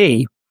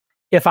NFT,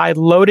 if I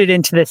loaded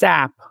into this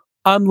app,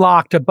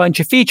 unlocked a bunch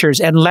of features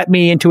and let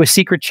me into a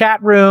secret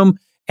chat room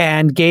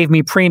and gave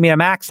me premium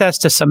access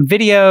to some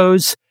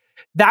videos,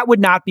 that would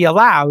not be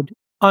allowed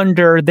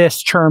under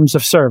this terms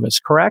of service,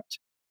 correct?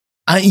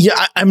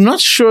 I'm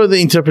not sure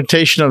the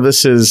interpretation of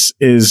this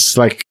is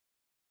like,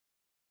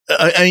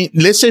 I mean,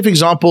 let's say, for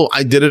example,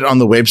 I did it on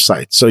the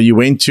website. So you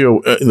went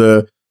to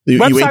you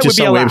went to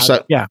some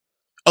website. Yeah.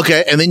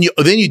 Okay. And then you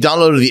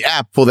downloaded the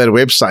app for that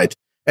website.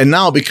 And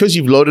now because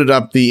you've loaded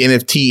up the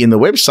NFT in the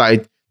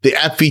website, the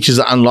app features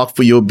are unlocked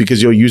for you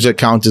because your user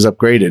account is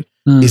upgraded.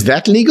 Is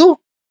that legal?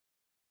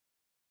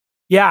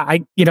 Yeah,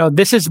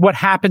 this is what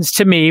happens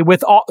to me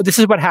this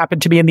is what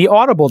happened to me in the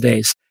Audible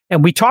days.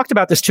 And we talked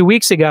about this 2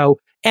 weeks ago.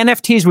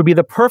 NFTs would be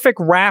the perfect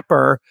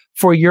wrapper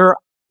for your,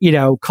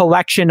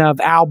 collection of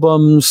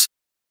albums,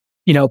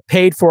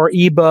 paid for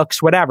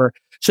ebooks, whatever.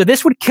 So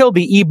this would kill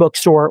the ebook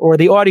store or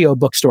the audio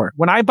bookstore.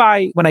 When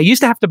I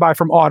used to have to buy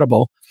from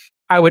Audible,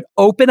 I would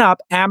open up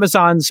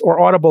Amazon's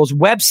or Audible's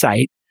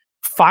website,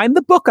 find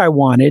the book I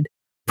wanted,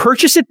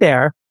 purchase it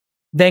there,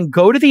 then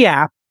go to the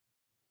app,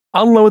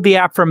 unload the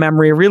app from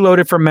memory, reload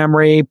it from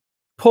memory,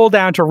 pull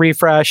down to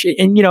refresh,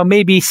 and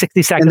maybe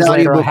 60 seconds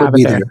later I'll have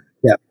it there.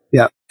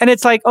 Yeah. And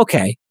it's like,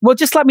 okay, well,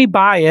 just let me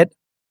buy it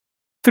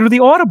through the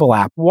Audible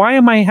app. Why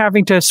am I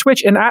having to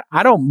switch? And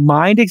I don't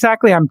mind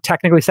exactly. I'm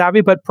technically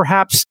savvy, but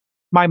perhaps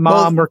my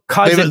mom or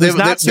cousin is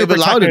not super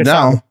technically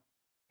savvy.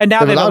 And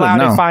now they've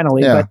allowed it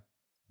finally. Yeah. But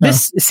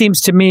this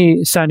seems to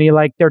me, Sonny,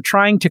 like they're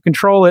trying to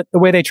control it the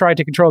way they tried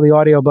to control the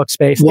audiobook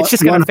space. It's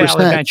just going to fail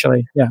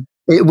eventually. Yeah,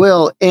 it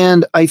will.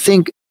 And I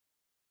think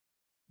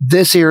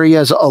this area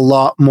is a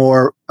lot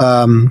more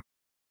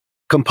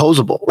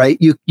composable, right?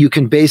 You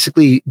can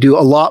basically do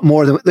a lot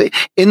more than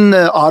in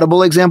the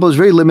Audible example. There's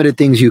very limited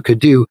things you could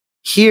do.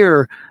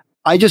 Here,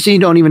 I just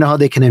don't even know how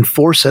they can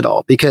enforce it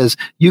all, because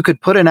you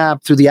could put an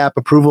app through the app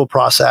approval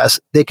process.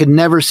 They could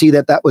never see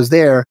that was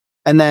there.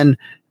 And then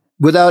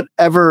without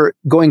ever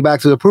going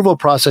back to the approval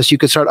process, you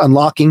could start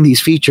unlocking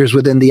these features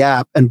within the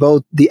app, and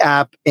both the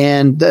app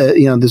and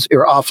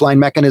your offline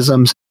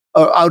mechanisms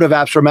or out of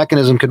app store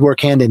mechanism could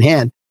work hand in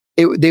hand.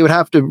 They would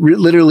have to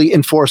literally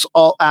enforce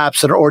all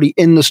apps that are already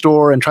in the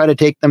store and try to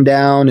take them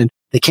down, and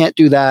they can't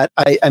do that.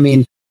 I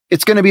mean,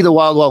 it's going to be the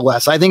wild, wild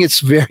west. I think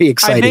it's very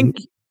exciting.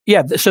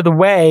 So the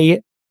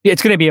way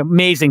it's going to be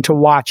amazing to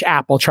watch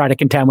Apple try to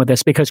contend with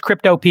this, because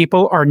crypto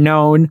people are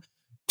known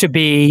to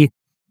be,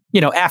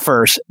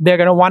 effers. They're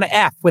going to want to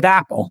F with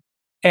Apple,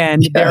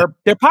 and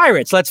they're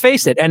pirates. Let's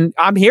face it. And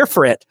I'm here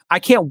for it. I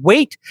can't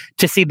wait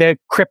to see the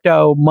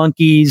crypto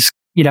monkeys,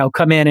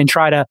 come in and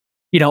try to,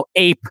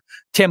 ape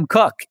Tim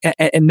Cook,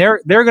 and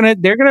they're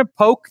gonna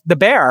poke the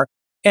bear,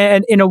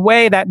 and in a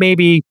way that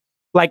maybe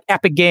like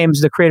Epic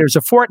Games, the creators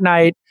of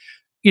Fortnite,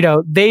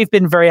 they've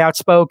been very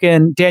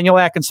outspoken. Daniel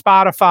Ek and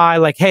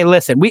Spotify, like, hey,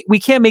 listen, we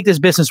can't make this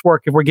business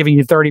work if we're giving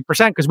you 30%,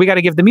 because we got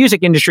to give the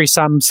music industry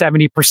some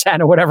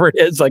 70% or whatever it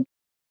is. Like,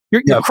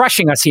 you're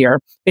crushing us here.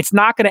 It's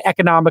not going to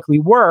economically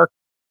work.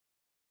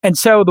 And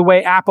so the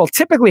way Apple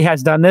typically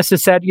has done this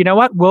is said, you know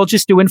what, we'll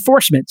just do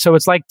enforcement. So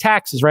it's like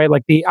taxes, right?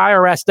 Like the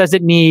IRS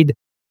doesn't need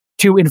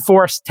to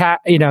enforce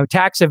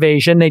tax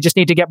evasion. They just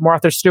need to get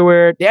Martha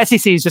Stewart. The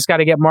SEC's just got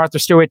to get Martha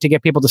Stewart to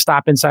get people to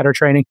stop insider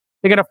trading.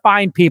 They're going to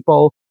find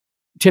people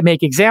to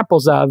make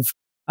examples of,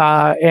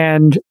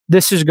 and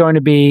this is going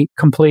to be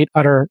complete,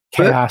 utter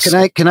chaos.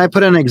 Can I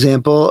put an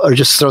example or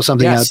just throw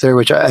something out there,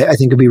 which I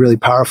think would be really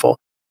powerful?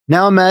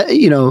 Now,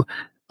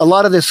 a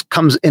lot of this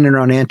comes in and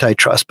around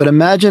antitrust, but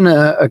imagine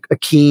a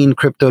keen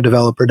crypto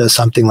developer does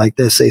something like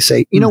this. They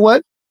say, you know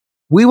what?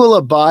 We will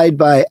abide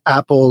by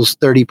Apple's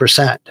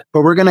 30%,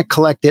 but we're going to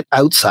collect it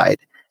outside.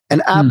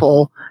 And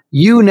Apple,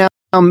 we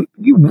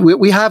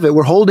have it.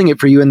 We're holding it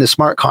for you in the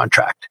smart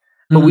contract,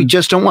 but we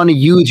just don't want to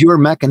use your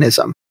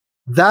mechanism.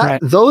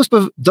 Those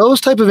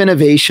type of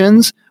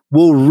innovations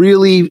will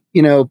really,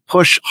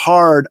 push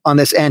hard on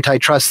this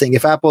antitrust thing.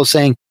 If Apple is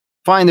saying,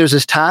 fine, there's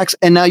this tax,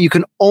 and now you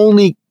can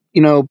only,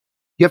 you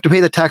have to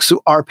pay the tax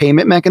through our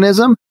payment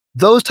mechanism.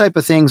 Those type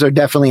of things are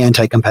definitely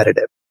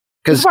anti-competitive.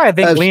 That's why I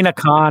think Lina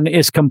Khan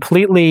is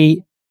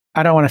completely,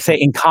 I don't want to say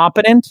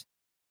incompetent,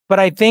 but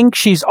I think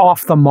she's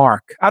off the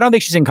mark. I don't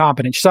think she's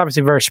incompetent. She's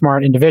obviously a very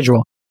smart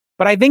individual,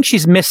 but I think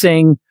she's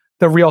missing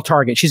the real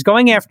target. She's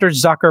going after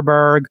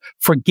Zuckerberg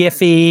for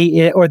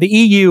Giphy, or the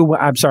EU.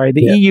 I'm sorry,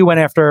 the EU went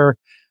after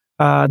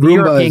The Roomba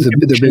European is the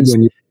big Commission's-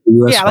 one. The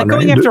US yeah, like one,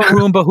 going right? after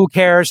Roomba, who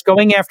cares?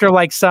 Going after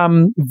like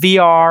some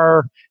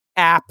VR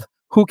app,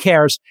 who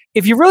cares?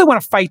 If you really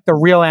want to fight the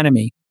real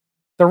enemy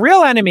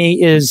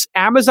is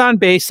Amazon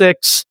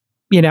Basics,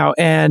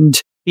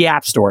 and the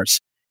app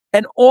stores.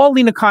 And all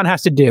Lina Khan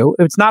has to do,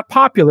 it's not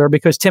popular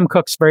because Tim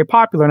Cook's very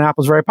popular and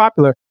Apple's very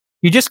popular.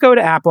 You just go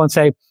to Apple and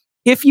say,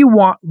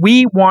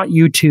 we want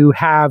you to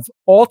have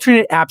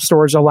alternate app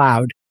stores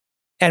allowed.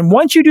 And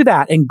once you do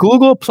that, and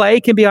Google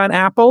Play can be on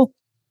Apple,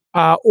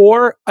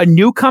 or a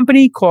new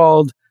company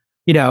called,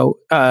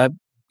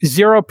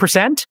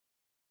 0%.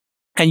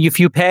 And if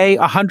you pay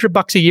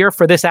 $100 a year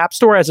for this app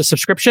store as a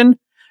subscription,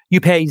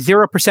 you pay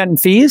 0% in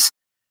fees.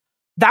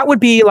 That would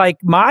be like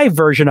my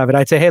version of it.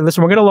 I'd say, hey,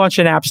 listen, we're going to launch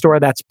an app store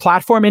that's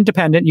platform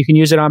independent. You can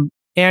use it on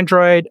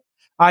Android,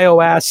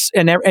 iOS,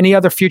 and any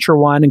other future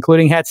one,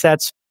 including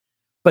headsets.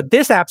 But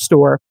this app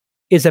store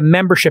is a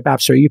membership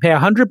app store. You pay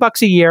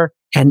 $100 a year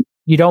and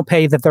you don't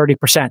pay the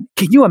 30%.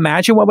 Can you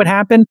imagine what would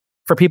happen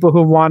for people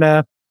who want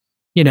to,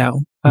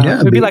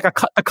 it would be like a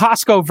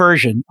Costco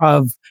version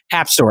of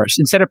app stores.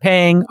 Instead of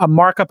paying a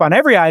markup on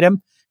every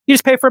item, you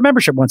just pay for a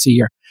membership once a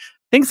year.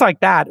 Things like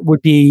that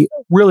would be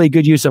really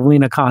good use of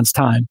Lina Khan's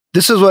time.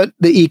 This is what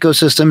the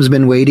ecosystem's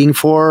been waiting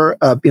for.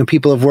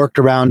 People have worked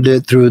around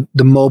it through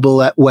the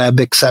mobile web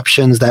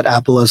exceptions that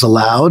Apple has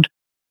allowed.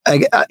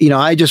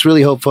 I just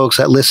really hope folks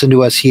that listen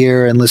to us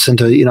here and listen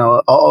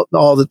to,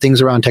 all the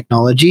things around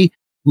technology,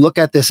 look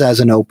at this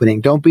as an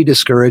opening. Don't be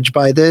discouraged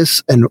by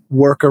this and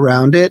work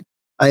around it.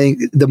 I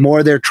think the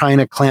more they're trying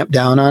to clamp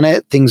down on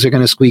it, things are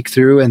going to squeak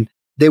through and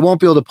they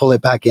won't be able to pull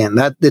it back in.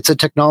 It's a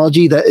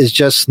technology that is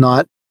just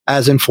not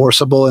as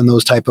enforceable in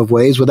those type of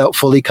ways without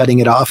fully cutting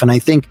it off. And I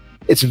think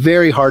it's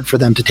very hard for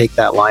them to take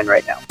that line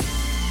right now.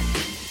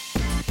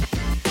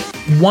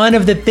 One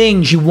of the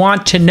things you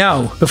want to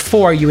know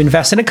before you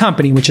invest in a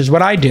company, which is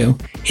what I do,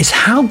 is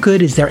how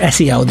good is their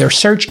SEO, their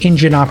search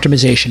engine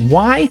optimization.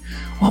 Why?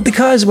 Well,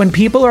 because when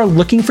people are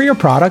looking for your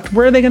product,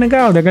 where are they going to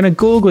go? They're going to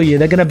Google you.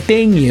 They're going to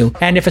Bing you.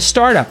 And if a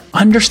startup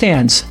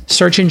understands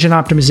search engine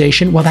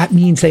optimization, well, that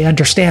means they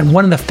understand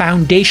one of the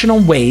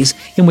foundational ways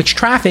in which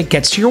traffic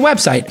gets to your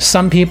website.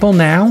 Some people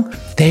now,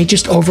 they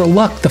just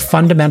overlook the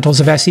fundamentals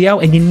of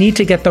SEO, and you need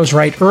to get those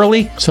right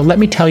early. So let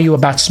me tell you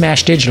about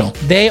Smash Digital.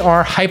 They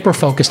are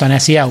hyper-focused on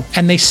SEO,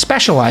 and they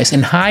specialize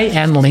in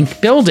high-end link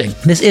building.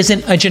 This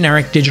isn't a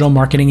generic digital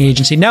marketing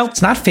agency. No,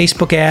 it's not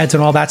Facebook ads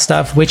and all that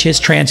stuff, which is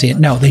transient.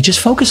 No, they just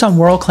focus on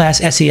world-class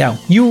SEO.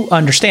 You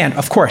understand,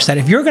 of course, that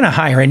if you're going to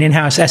hire an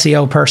in-house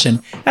SEO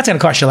person, that's going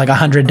to cost you like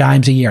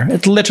 $100 a year.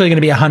 It's literally going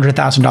to be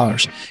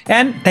 $100,000.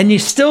 And then you're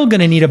still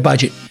going to need a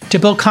budget to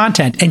build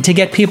content and to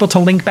get people to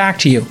link back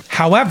to you.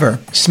 However,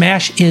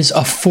 Smash is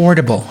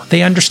affordable.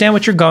 They understand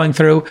what you're going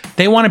through.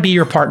 They want to be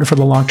your partner for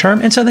the long term.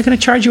 And so they're going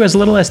to charge you as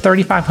little as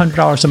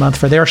 $3,500 a month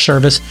for their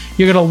service.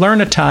 You're going to learn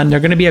a ton. They're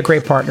going to be a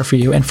great partner for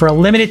you. And for a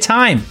limited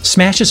time,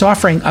 Smash is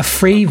offering a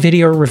free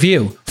video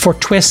review for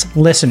Twist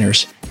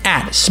listeners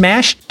at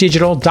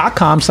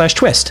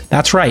smashdigital.com/twist.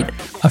 That's right.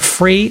 A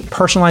free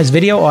personalized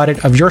video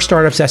audit of your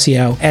startup's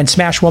SEO, and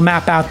Smash will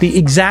map out the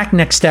exact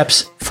next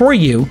steps for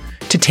you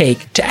to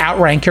take to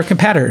outrank your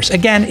competitors.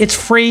 Again, it's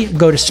free.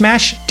 Go to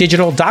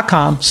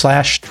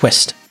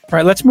smashdigital.com/twist. All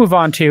right, let's move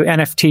on to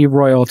NFT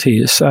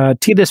royalties.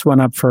 Tee this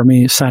one up for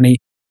me, Sonny.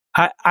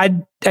 I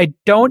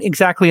don't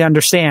exactly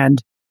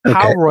understand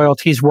how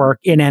royalties work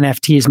in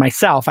NFTs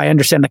myself. I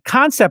understand the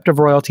concept of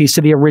royalties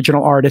to the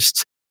original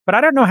artists, but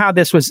I don't know how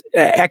this was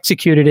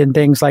executed in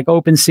things like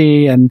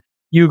OpenSea and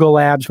Yuga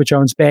Labs, which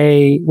owns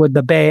Bay, with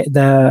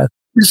the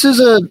This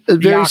is a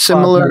very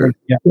similar.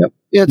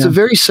 It's a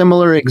very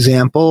similar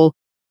example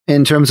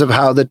in terms of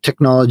how the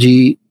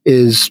technology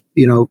is,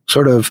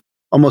 sort of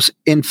almost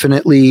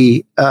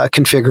infinitely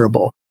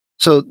configurable.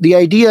 So the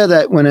idea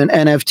that when an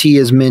NFT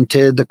is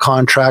minted, the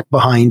contract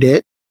behind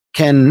it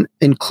can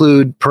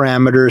include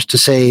parameters to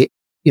say,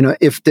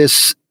 if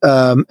this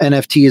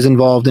NFT is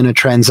involved in a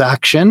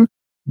transaction,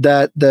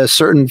 that the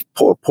certain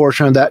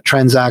portion of that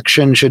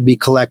transaction should be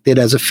collected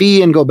as a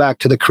fee and go back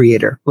to the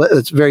creator.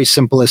 It's a very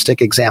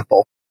simplistic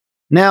example.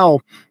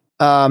 Now,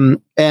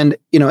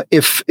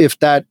 if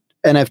that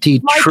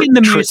NFT in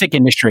the music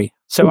industry.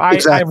 So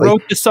exactly. I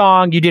wrote the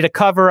song, you did a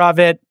cover of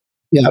it.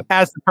 Yeah.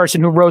 As the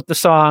person who wrote the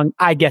song,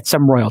 I get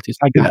some royalties.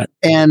 I got it.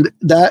 And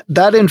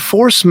that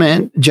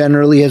enforcement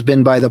generally has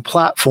been by the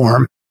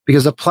platform,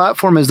 because the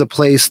platform is the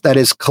place that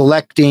is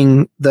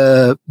collecting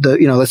the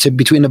let's say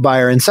between the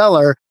buyer and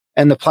seller,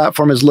 and the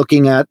platform is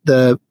looking at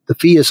the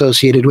fee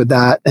associated with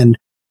that and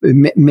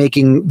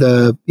making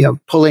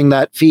pulling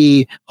that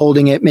fee,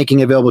 holding it, making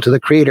it available to the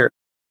creator.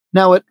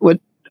 Now, what's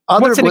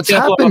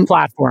example of a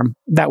platform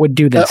that would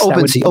do this?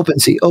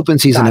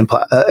 OpenSea is an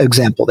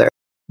example there.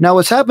 Now,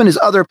 what's happened is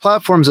other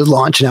platforms have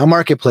launched now,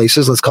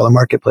 marketplaces, let's call them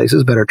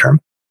marketplaces, better term,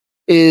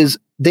 is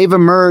they've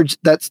emerged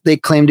that they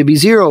claim to be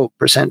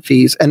 0%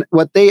 fees. And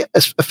what they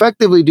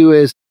effectively do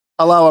is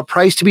allow a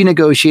price to be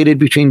negotiated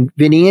between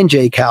Vinny and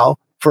JCal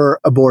for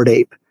a Bored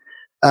Ape.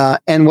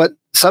 And what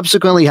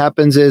subsequently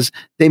happens is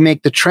they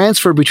make the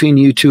transfer between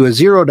you to a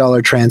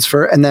 $0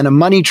 transfer and then a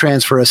money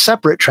transfer, a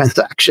separate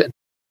transaction.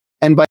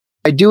 And by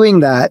doing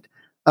that,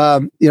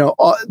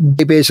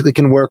 they basically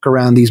can work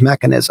around these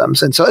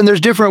mechanisms. And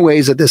there's different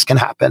ways that this can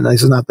happen.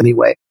 This is not the only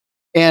way.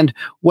 And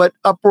what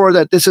uproar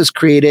that this has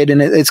created,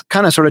 and it's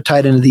kind of sort of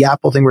tied into the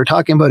Apple thing we're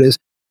talking about, is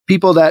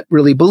people that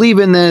really believe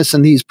in this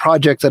and these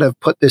projects that have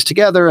put this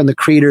together and the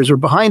creators are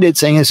behind it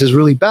saying this is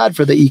really bad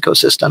for the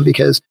ecosystem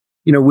because,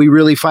 we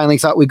really finally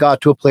thought we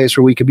got to a place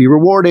where we could be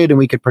rewarded and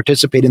we could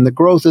participate in the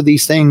growth of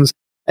these things.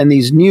 And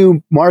these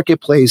new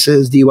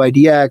marketplaces,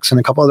 DYDX and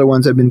a couple other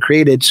ones that have been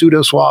created,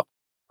 SudoSwap,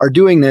 are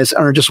doing this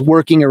and are just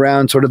working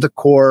around sort of the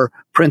core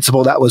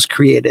principle that was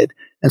created.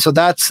 And so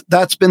that's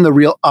been the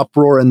real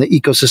uproar in the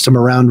ecosystem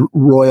around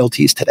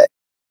royalties today.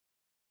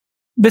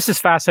 This is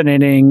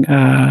fascinating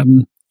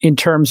in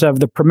terms of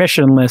the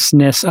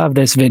permissionlessness of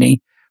this, Vinny.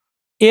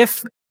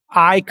 If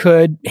I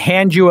could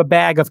hand you a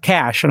bag of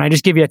cash and I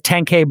just give you a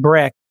 10K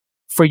brick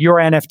for your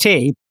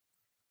NFT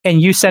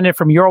and you send it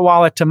from your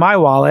wallet to my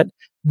wallet,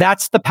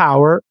 that's the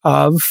power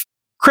of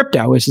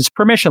crypto, is it's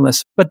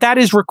permissionless. But that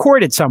is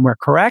recorded somewhere,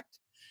 correct?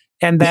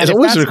 And then it's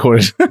always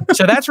recorded.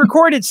 So that's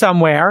recorded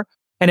somewhere.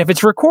 And if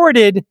it's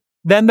recorded,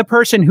 then the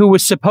person who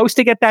was supposed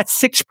to get that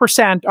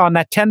 6% on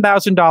that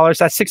 $10,000,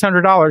 that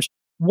 $600,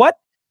 what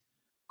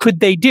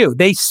could they do?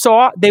 They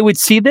would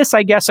see this,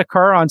 I guess,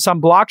 occur on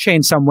some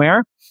blockchain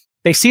somewhere.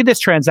 They see this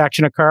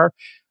transaction occur.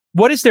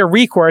 What is their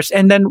recourse?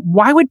 And then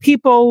why would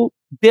people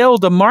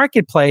build a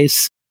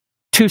marketplace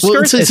to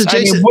skirt this?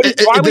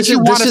 Why would you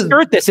want to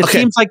skirt this? It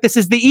seems like this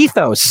is the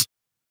ethos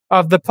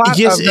of the platform.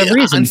 Yes, of the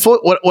reason.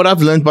 What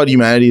I've learned about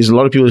humanity is a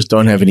lot of people just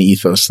don't have any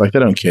ethos. Like, they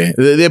don't care.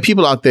 There are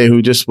people out there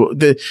who there's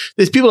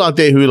people out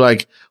there who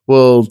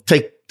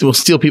will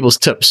steal people's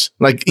tips.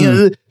 There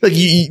are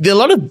a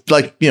lot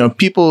of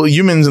people,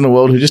 humans in the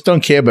world who just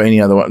don't care about any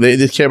other one. They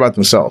just care about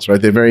themselves,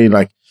 right? They're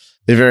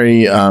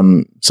very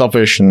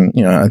selfish and,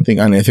 I think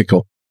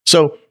unethical.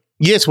 So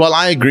yes, while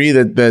I agree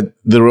that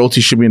the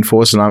royalty should be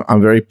enforced, and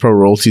I'm very pro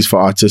royalties for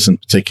artists in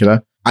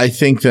particular, I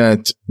think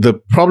that the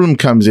problem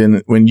comes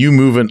in when you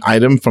move an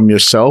item from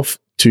yourself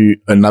to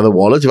another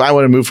wallet. If I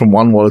want to move from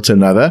one wallet to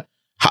another,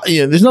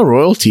 there's no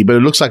royalty, but it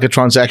looks like a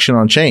transaction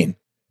on chain.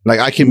 Like,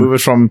 I can move it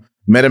from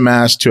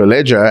MetaMask to a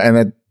ledger,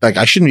 and that,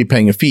 I shouldn't be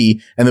paying a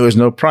fee, and there was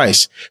no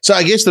price. So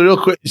I guess the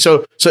real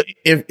so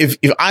if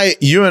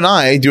you and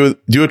I do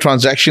a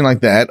transaction like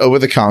that over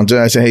the counter,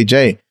 I say, hey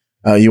Jay,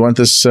 you want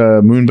this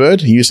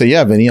Moonbird? And you say,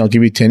 yeah, Vinny, I'll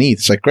give you 10 ETH.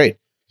 It's like, great.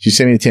 You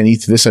send me 10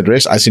 ETH to this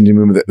address, I send you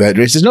Moonbird that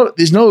address.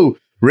 There's no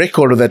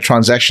record of that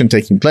transaction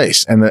taking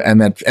place, and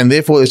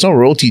therefore there's no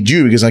royalty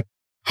due, because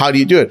how do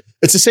you do it?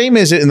 It's the same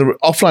as in the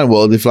offline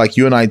world. If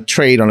you and I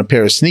trade on a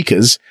pair of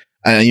sneakers,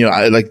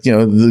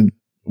 and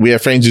we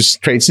have friends who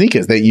trade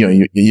sneakers.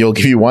 You'll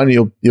give you one,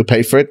 you'll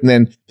pay for it, and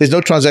then there's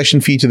no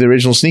transaction fee to the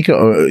original sneaker,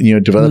 or,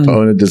 developer,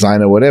 owner,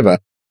 designer, whatever.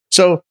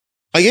 So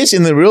I guess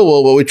in the real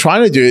world, what we're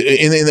trying to do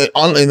in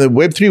the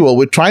Web3 world,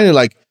 we're trying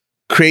to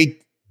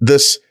create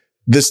this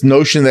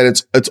notion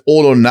that it's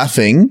all or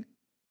nothing,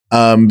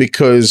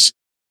 because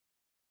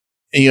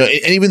and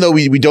even though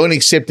we don't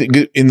accept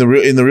it in the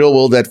real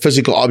world that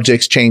physical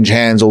objects change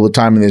hands all the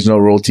time and there's no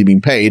royalty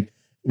being paid,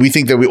 we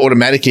think that we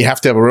automatically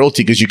have to have a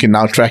royalty because you can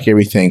now track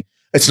everything.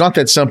 It's not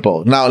that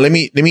simple. Now, let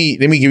me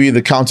give you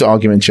the counter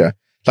argument here.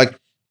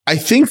 I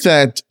think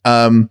that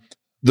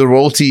the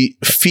royalty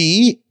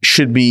fee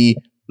should be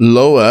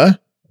lower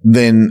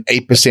than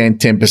 8%,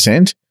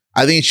 10%.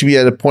 I think it should be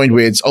at a point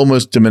where it's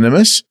almost de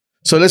minimis.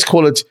 So let's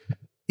call it,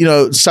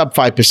 sub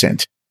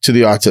 5% to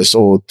the artist,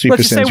 or 3%,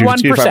 let's say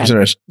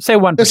 1%. Say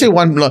 1%. Let's say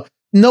 1%.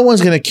 No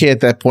one's going to care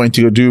at that point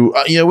to go do,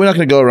 we're not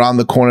going to go around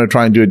the corner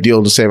try and do a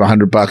deal to save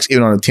 $100,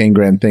 even on a 10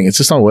 grand thing. It's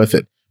just not worth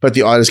it. But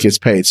the artist gets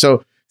paid.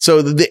 So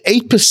the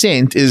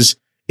 8% is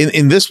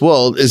in this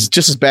world is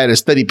just as bad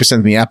as 30%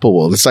 in the Apple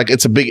world. It's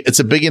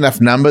a big enough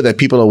number that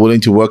people are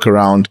willing to work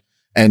around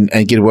and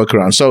get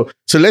workaround. So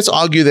let's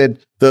argue that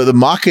the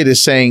market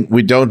is saying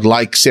we don't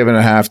like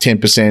 7.5%,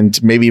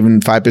 10%, maybe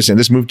even 5%.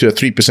 Let's move to a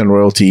 3%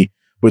 royalty,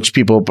 which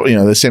people,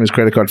 the same as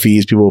credit card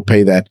fees, people will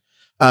pay that.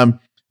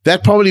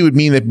 That probably would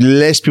mean that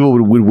less people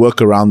would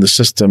work around the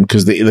system,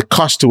 because the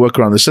cost to work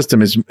around the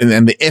system is,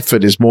 and the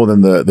effort is more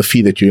than the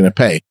fee that you're going to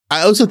pay.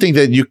 I also think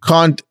that you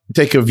can't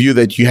take a view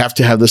that you have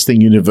to have this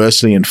thing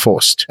universally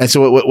enforced. And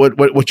so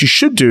what you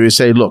should do is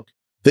say, look,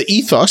 the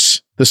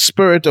ethos, the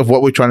spirit of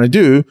what we're trying to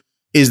do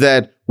is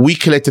that we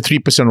collect a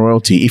 3%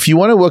 royalty. If you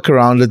want to work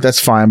around it,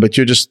 that's fine, but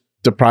you're just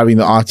depriving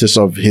the artist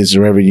of his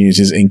revenues,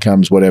 his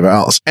incomes, whatever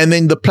else. And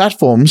then the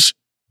platforms,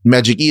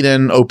 Magic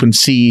Eden,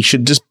 OpenSea,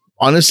 should just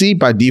honestly,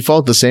 by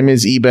default, the same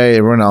as eBay,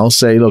 everyone else,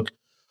 say, look,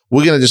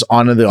 we're going to just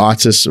honor the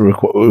artist's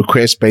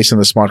request based on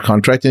the smart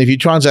contract. And if you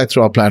transact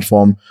through our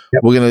platform,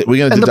 we're going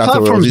to deduct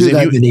the royalties.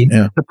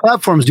 The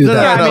platforms do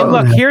that.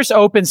 Look, here's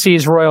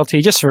OpenSea's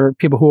royalty, just for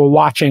people who are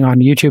watching on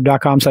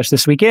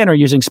youtube.com/thisweekend or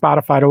using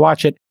Spotify to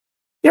watch it.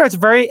 It's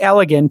very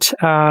elegant.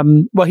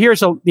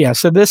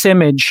 So this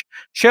image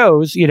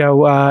shows, an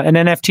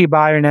NFT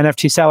buyer and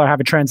NFT seller have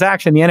a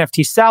transaction. The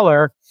NFT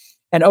seller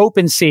And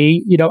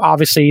OpenSea,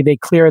 obviously they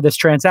clear this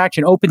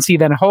transaction. OpenSea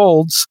then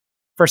holds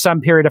for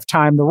some period of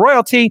time the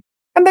royalty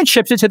and then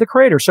ships it to the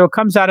creator. So it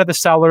comes out of the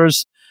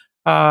seller's,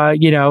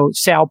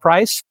 sale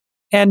price,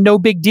 and no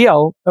big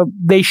deal.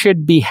 They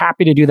should be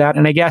happy to do that.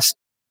 And I guess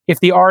if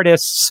the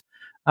artists,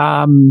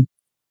 go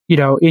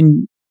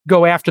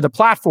after the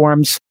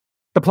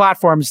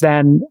platforms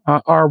then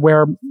are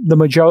where the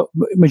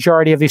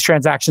majority of these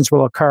transactions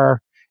will occur.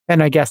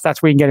 And I guess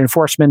that's where you can get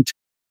enforcement.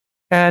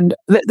 And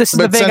this is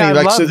the thing I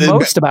love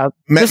most about.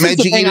 This is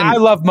the thing I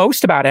love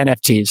most about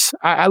NFTs.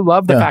 I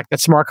love the fact that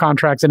smart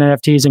contracts and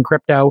NFTs and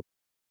crypto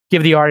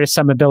give the artist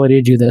some ability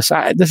to do this.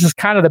 This is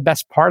kind of the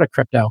best part of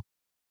crypto.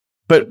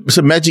 But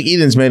so Magic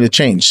Eden's made a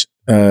change.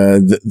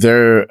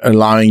 They're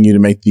allowing you to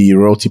make the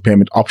royalty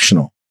payment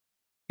optional.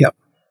 Yep.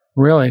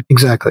 Really?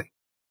 Exactly.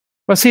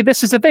 Well, see,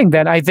 this is the thing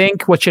then. I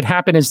think what should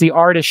happen is the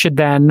artist should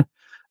then,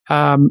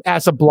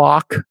 as a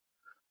block,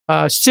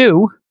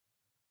 sue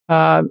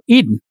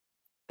Eden.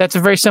 That's a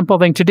very simple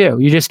thing to do.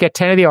 You just get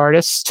 10 of the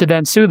artists to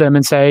then sue them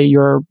and say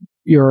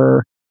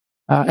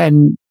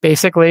and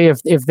basically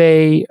if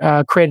they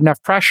create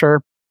enough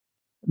pressure,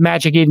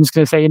 Magic Eden's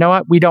going to say, you know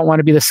what? We don't want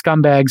to be the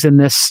scumbags in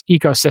this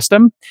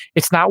ecosystem.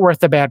 It's not worth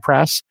the bad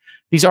press.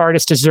 These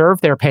artists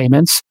deserve their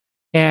payments.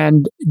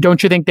 And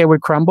don't you think they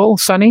would crumble,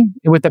 Sonny,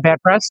 with the bad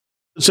press?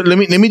 So let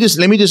me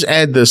just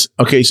add this.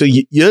 Okay, so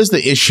here's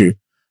the issue.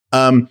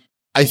 I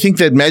think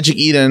that Magic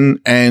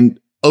Eden and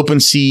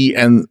OpenSea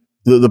and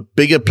the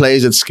bigger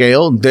players at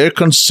scale, they're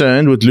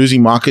concerned with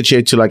losing market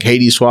share to like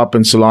HadesSwap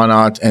and Solana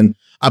Art and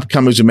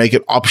upcomers who make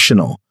it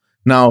optional.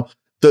 Now,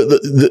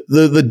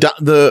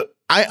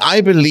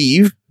 I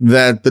believe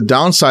that the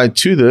downside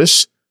to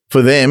this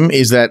for them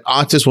is that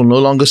artists will no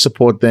longer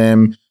support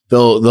them.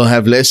 They'll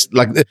have less,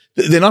 like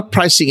they're not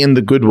pricing in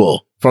the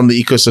goodwill from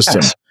the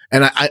ecosystem. Yes.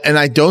 And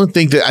I don't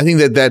think that, I think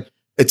that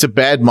it's a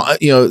bad,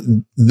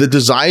 the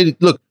desire,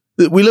 look,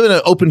 we live in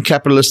an open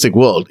capitalistic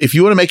world. If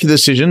you want to make a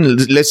decision,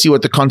 let's see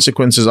what the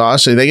consequences are.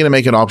 So they're going to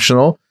make it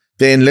optional.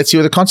 Then let's see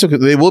what the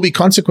consequences, there will be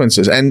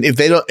consequences. And if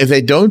they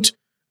don't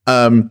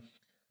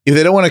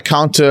want to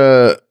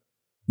counter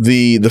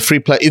the free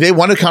play, if they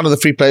want to counter the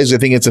free players, they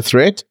think it's a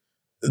threat,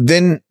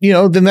 then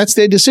that's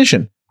their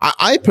decision.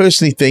 I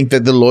personally think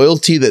that the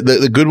loyalty,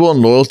 the goodwill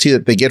and loyalty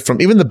that they get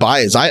from even the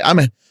buyers,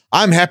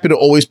 I'm happy to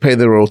always pay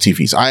the royalty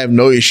fees. I have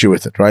no issue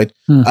with it, right?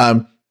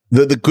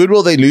 The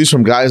goodwill they lose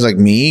from guys like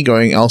me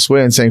going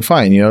elsewhere and saying,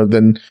 fine,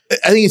 then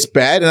I think it's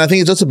bad. And I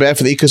think it's also bad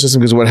for the ecosystem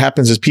because what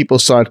happens is people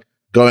start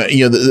going,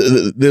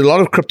 there are a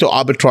lot of crypto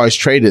arbitrage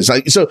traders.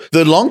 So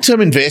the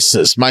long-term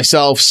investors,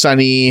 myself,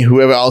 Sonny,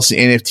 whoever else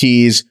in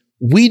NFTs,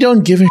 we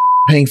don't give a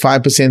paying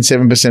 5%,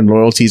 7%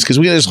 royalties because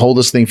we can just hold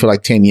this thing for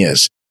like 10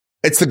 years.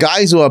 It's the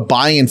guys who are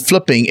buying and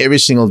flipping every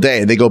single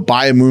day. They go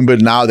buy a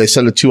Moonbird now, they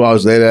sell it 2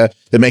 hours later,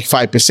 they make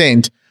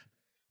 5%.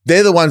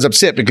 They're the ones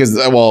upset because,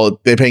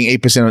 they're paying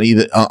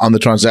 8% on the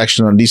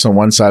transaction, at least on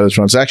one side of the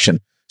transaction.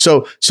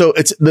 So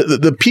it's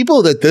the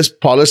people that this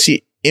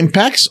policy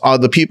impacts are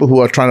the people who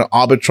are trying to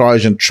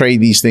arbitrage and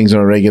trade these things on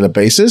a regular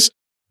basis.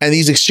 And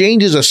these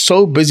exchanges are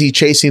so busy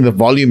chasing the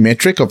volume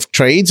metric of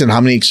trades and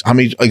how much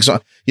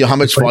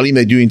volume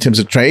they do in terms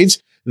of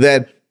trades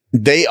that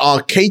they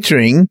are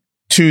catering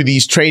to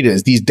these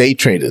traders, these day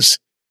traders.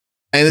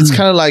 And it's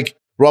kind of like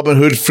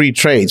Robinhood free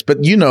trades. But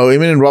even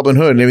in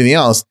Robinhood and everything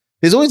else,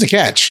 there's always a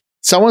catch.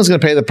 Someone's going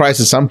to pay the price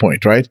at some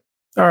point, right?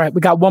 All right.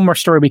 We got one more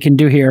story we can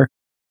do here.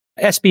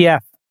 SBF.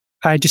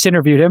 I just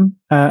interviewed him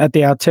at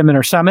the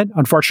Altimeter Summit.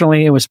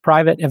 Unfortunately, it was a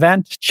private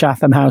event.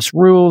 Chatham House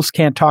rules.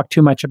 Can't talk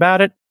too much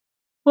about it.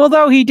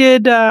 Although I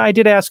did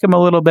ask him a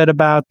little bit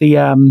about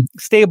the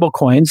stable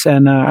coins,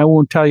 and I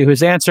won't tell you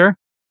his answer,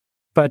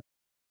 but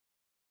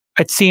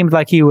it seemed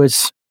like he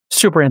was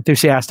super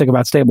enthusiastic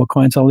about stable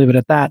coins. I'll leave it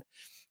at that.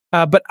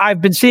 But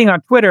I've been seeing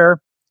on Twitter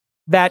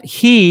that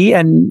he,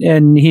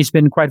 and he's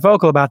been quite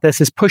vocal about this,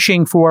 is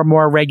pushing for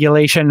more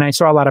regulation, and I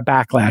saw a lot of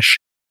backlash.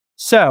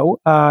 So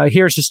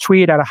here's his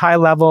tweet at a high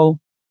level.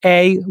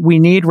 A,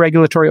 we need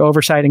regulatory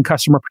oversight and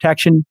customer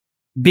protection.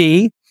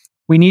 B,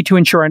 we need to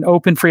ensure an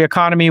open, free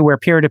economy where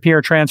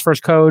peer-to-peer transfers,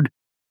 code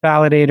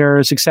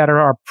validators,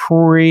 etc., are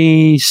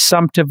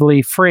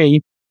presumptively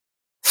free.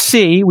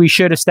 C, we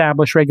should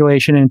establish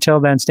regulation and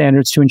until then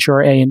standards to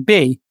ensure A and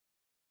B.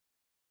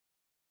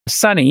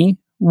 Sonny,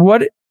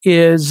 what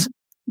is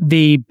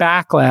the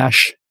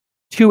backlash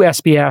to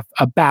SBF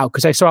about?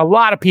 Because I saw a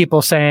lot of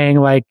people saying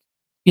like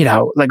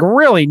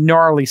really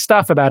gnarly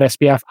stuff about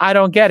SBF. I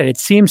don't get it. It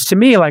seems to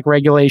me like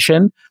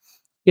regulation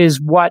is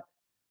what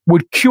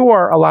would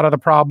cure a lot of the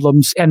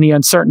problems and the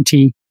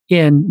uncertainty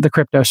in the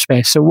crypto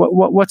space. So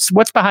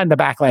what's behind the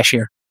backlash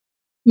here?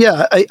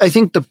 Yeah, I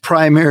think the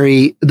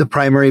primary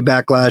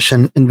backlash,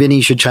 and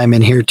Vinny should chime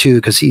in here too,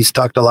 because he's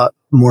talked a lot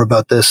more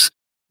about this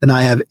than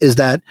I have, is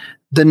that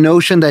the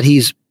notion that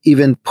he's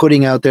even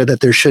putting out there that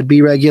there should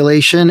be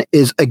regulation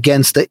is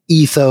against the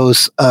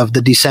ethos of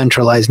the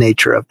decentralized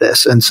nature of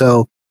this. And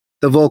so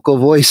the vocal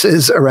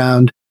voices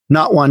around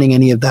not wanting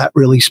any of that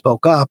really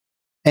spoke up.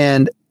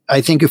 And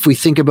I think if we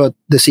think about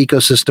this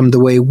ecosystem the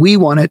way we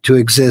want it to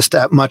exist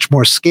at much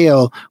more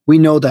scale, we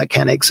know that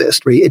can't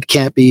exist. Right? It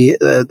can't be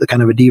the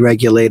kind of a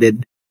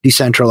deregulated,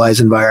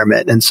 decentralized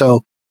environment. And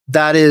so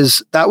that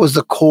was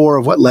the core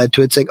of what led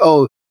to it saying,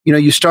 oh,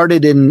 you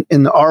started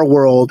in our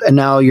world and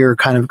now you're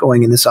kind of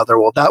going in this other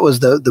world. That was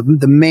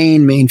the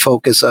main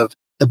focus of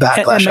the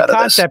backlash and the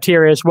concept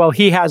here is, well,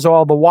 he has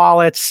all the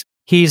wallets.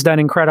 He's done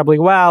incredibly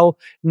well.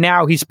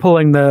 Now he's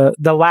pulling the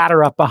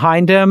ladder up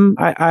behind him,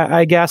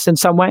 I guess, in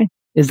some way.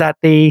 Is that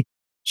the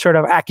sort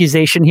of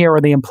accusation here,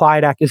 or the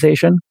implied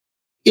accusation?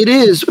 It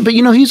is, but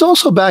he's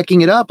also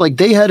backing it up. Like,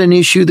 they had an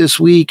issue this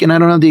week, and I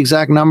don't know the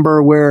exact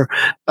number, where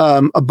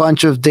a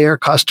bunch of their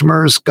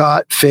customers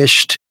got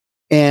phished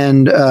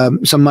and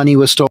some money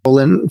was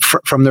stolen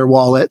from their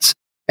wallets,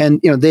 and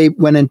they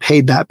went and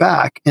paid that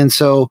back. And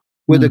so,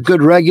 with a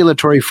good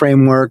regulatory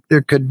framework,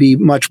 there could be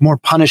much more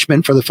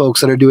punishment for the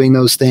folks that are doing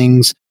those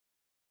things.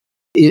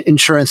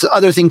 Insurance,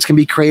 other things can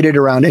be created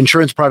around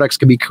insurance products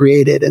can be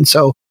created. And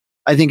so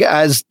I think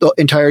as the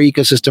entire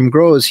ecosystem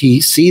grows, he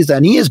sees that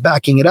and he is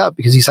backing it up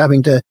because he's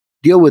having to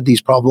deal with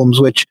these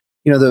problems, which,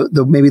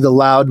 maybe the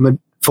loud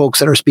folks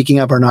that are speaking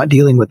up are not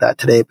dealing with that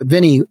today. But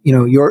Vinny,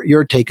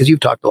 your take, because you've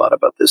talked a lot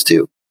about this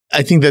too.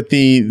 I think that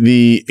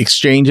the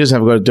exchanges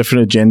have got a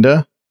different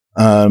agenda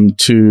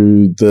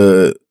to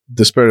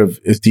the spirit of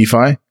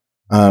DeFi.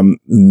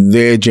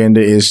 Their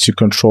agenda is to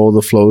control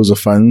the flows of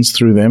funds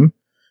through them,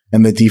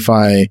 and the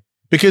DeFi,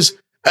 because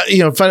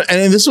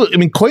and this was,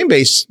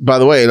 Coinbase, by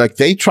the way, like,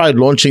 they tried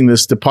launching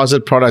this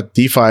deposit product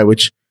DeFi,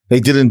 which they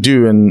didn't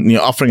do, and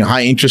offering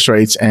high interest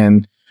rates,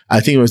 and I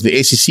think it was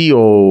the SEC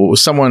or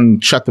someone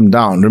shut them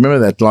down. Remember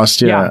that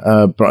last year?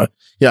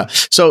 Yeah.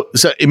 So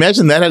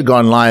imagine that had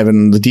gone live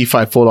and the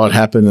DeFi fallout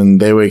happened, and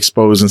they were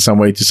exposed in some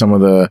way to some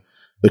of the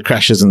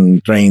crashes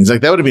and drains.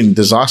 Like, that would have been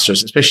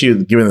disastrous,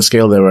 especially given the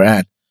scale they were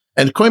at.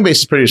 And Coinbase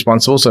is pretty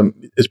responsible, so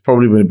it's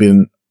probably would have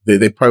been,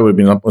 they probably would have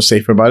been a lot more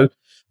safer about it.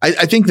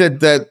 I think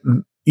that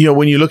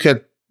when you look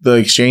at the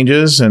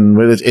exchanges, and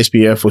whether it's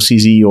SBF or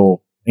CZ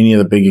or any of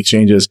the big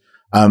exchanges,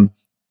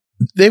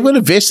 they've got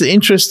a vested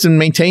interest in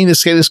maintaining the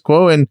status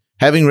quo and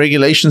having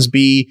regulations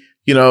be,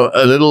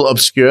 a little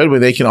obscured, where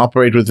they can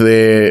operate with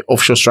their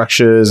offshore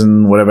structures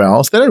and whatever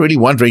else. They don't really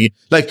want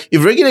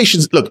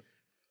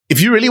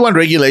if you really want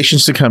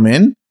regulations to come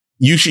in,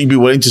 you should be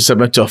willing to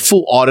submit to a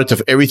full audit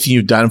of everything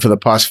you've done for the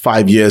past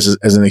 5 years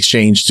as an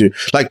exchange to,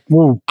 like,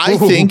 I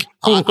think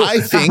how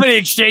many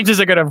exchanges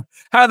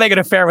how are they going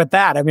to fare with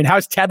that? I mean,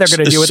 how's Tether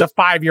going to do with a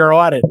 5-year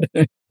audit?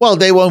 Well,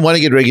 they won't want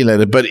to get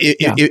regulated, but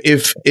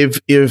if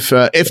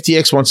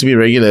FTX wants to be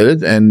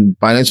regulated, and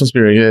Binance wants to be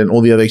regulated, and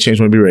all the other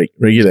exchanges want to be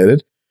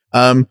regulated,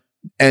 and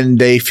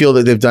they feel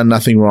that they've done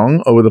nothing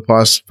wrong over the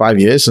past 5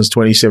 years since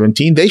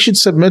 2017, they should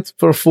submit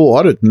for a full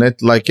audit, and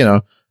let,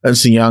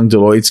 Ernst & Young,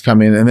 Deloitte's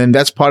come in, and then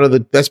that's part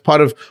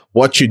of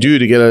what you do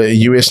to get a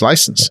US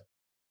license.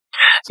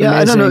 Yeah,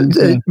 I don't know,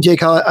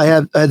 Jake. I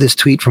had this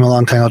tweet from a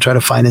long time. I'll try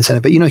to find it and send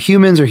it. But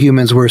humans are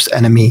humans' worst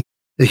enemy.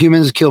 The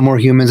humans kill more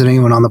humans than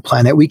anyone on the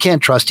planet. We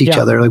can't trust each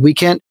other. Like, we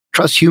can't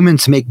trust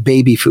humans to make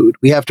baby food.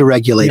 We have to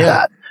regulate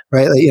that,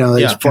 right? Like,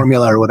 there's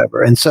formula or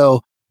whatever. And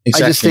so I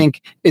just think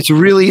it's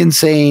really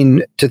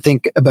insane to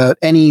think about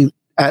any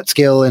at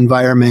scale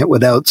environment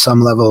without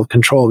some level of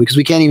control, because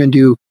we can't even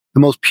do the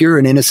most pure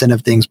and innocent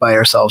of things by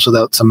ourselves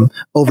without some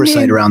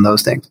oversight around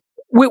those things.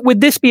 Would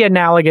this be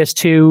analogous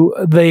to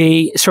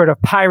the sort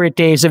of pirate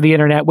days of the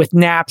internet with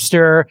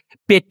Napster,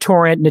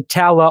 BitTorrent,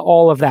 Gnutella,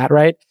 all of that,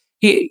 right?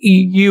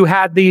 You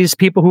had these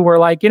people who were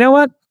like, you know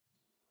what?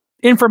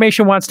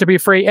 Information wants to be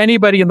free.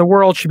 Anybody in the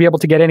world should be able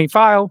to get any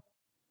file.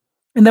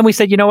 And then we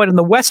said, you know what? In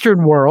the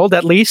Western world,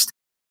 at least,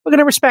 we're going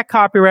to respect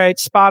copyright.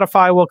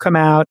 Spotify will come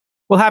out.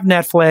 We'll have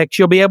Netflix.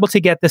 You'll be able to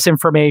get this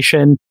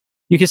information.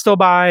 You can still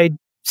buy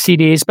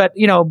CDs, but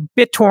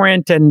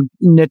BitTorrent and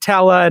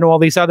Gnutella and all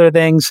these other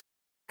things,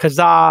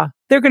 Kazaa,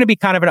 they're going to be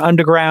kind of an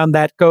underground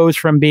that goes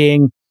from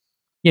being,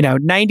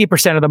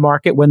 90% of the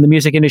market when the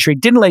music industry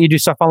didn't let you do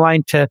stuff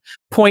online to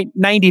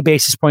 0.90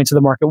 basis points of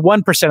the market,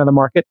 1% of the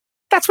market.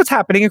 That's what's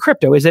happening in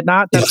crypto, is it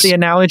not? That's the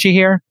analogy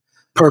here.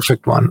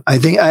 Perfect one. I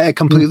think I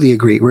completely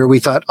agree. Where we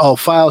thought all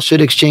files should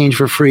exchange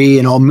for free,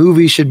 and all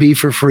movies should be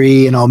for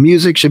free, and all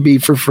music should be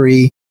for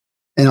free,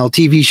 and all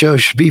TV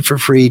shows should be for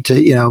free.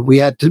 We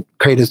had to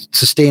create a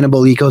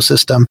sustainable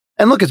ecosystem.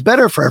 And look, it's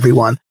better for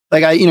everyone.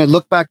 Like, I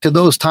look back to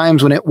those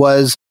times when it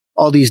was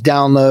all these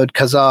download,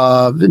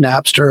 Kazaa,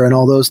 Napster, and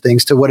all those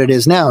things to what it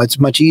is now. It's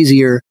much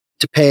easier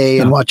to pay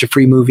and watch a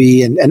free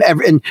movie,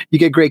 and you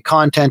get great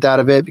content out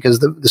of it because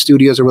the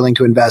studios are willing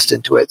to invest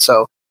into it.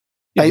 So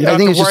I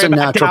think it's just a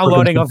natural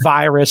downloading a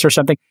virus or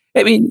something.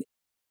 I mean,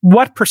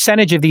 what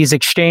percentage of these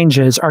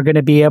exchanges are going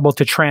to be able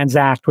to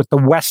transact with the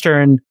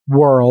Western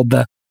world,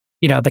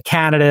 the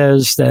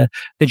Canadas, the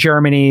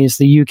Germanys,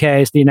 the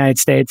UKs, the United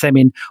States? I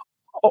mean,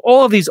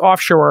 all of these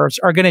offshores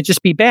are going to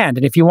just be banned.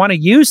 And if you want to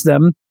use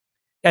them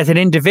as an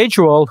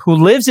individual who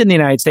lives in the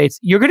United States,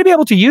 you're going to be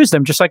able to use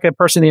them just like a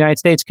person in the United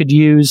States could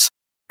use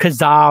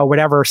Kazaa or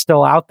whatever is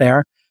still out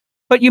there.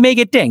 But you may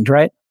get dinged,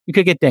 right? You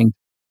could get dinged.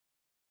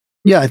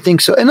 Yeah, I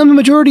think so. And the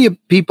majority of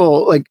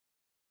people, like,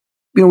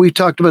 we've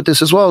talked about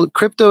this as well.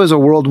 Crypto is a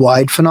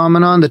worldwide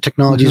phenomenon. The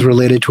technologies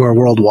related to are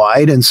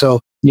worldwide. And so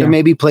there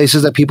may be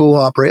places that people will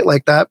operate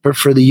like that. But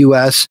for the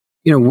US,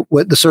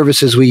 what the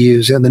services we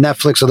use, and the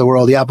Netflix of the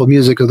world, the Apple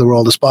Music of the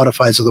world, the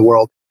Spotify's of the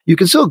world, you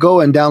can still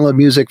go and download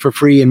music for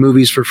free and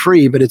movies for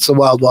free, but it's the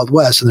wild, wild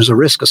west and there's a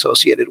risk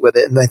associated with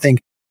it. And I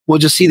think we'll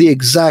just see the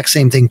exact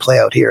same thing play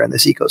out here in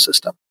this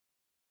ecosystem.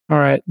 All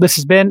right. This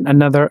has been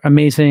another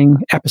amazing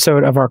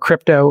episode of our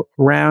Crypto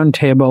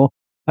Roundtable.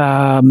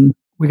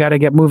 We got to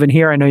get moving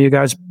here. I know you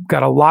guys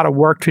got a lot of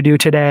work to do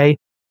today.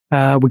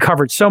 We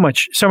covered so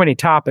many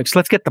topics.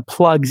 Let's get the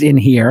plugs in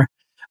here.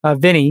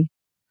 Vinny,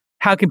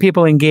 how can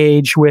people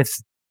engage with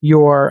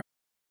your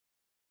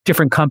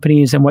different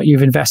companies and what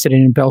you've invested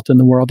in and built in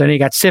the world? I know you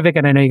got Civic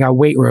and I know you got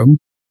Weightroom.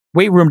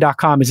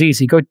 Weightroom.com is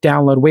easy. Go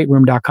download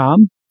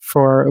weightroom.com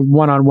for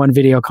one-on-one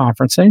video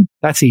conferencing.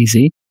 That's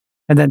easy.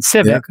 And then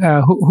Civic,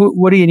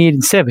 what do you need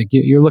in Civic?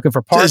 You're looking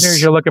for partners,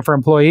 you're looking for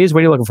employees. What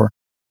are you looking for?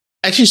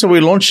 Actually, so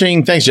we're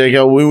launching, thanks,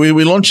 Jacob.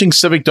 We're launching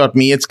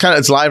Civic.me.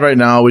 It's live right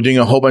now. We're doing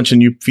a whole bunch of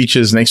new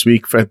features next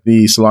week for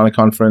the Solana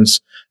conference.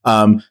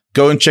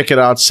 Go and check it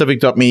out.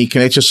 Civic.me,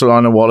 connect your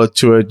Solana wallet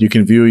to it. You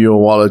can view your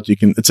wallet.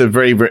 It's a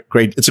very, very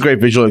great, it's a great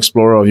visual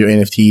explorer of your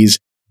NFTs.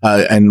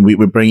 And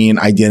we're bringing in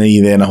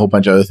identity there and a whole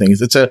bunch of other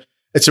things. It's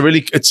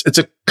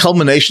a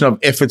culmination of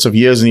efforts of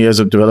years and years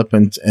of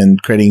development and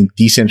creating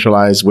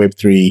decentralized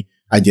Web3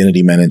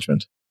 identity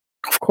management.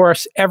 Of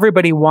course,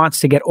 everybody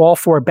wants to get all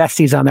 4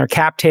 besties on their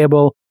cap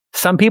table.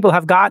 Some people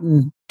have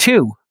gotten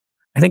 2.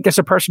 I think there's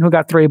a person who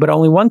got 3, but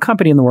only one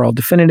company in the world,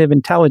 Definitive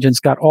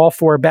Intelligence, got all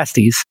 4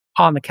 besties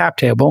on the cap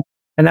table.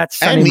 And that's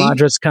Sunny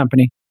Madra's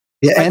company.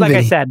 Yeah, like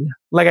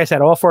I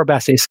said, all 4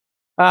 besties.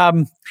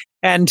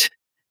 And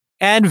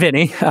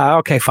Vinny.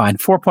 Okay, fine.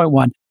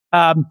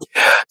 4.1.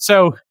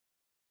 So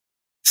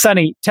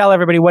Sunny, tell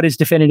everybody what is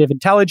Definitive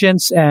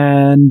Intelligence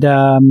and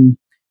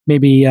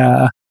maybe...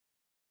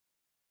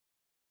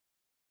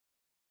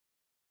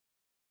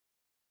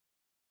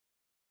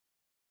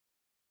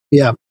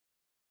 Yeah.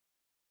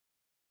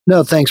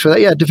 No, thanks for that.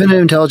 Yeah,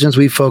 Definitive Intelligence,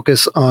 we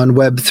focus on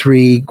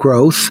Web3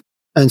 growth.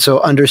 And so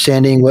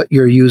understanding what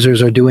your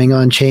users are doing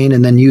on chain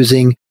and then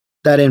using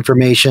that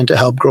information to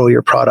help grow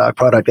your product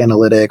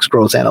analytics,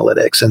 growth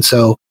analytics. And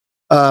so,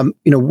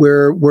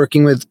 we're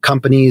working with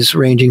companies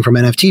ranging from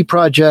NFT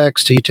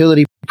projects to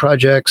utility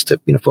projects to,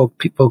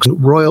 folks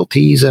in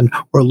royalties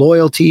or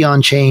loyalty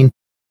on chain.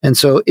 And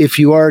so if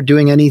you are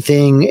doing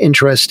anything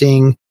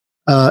interesting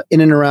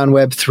in and around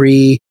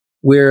Web3,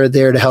 we're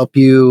there to help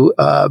you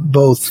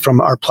both from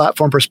our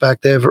platform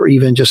perspective or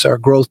even just our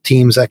growth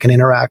teams that can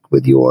interact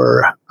with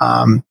your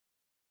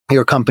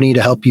company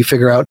to help you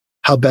figure out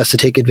how best to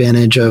take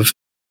advantage of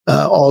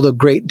all the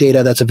great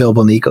data that's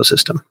available in the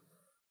ecosystem.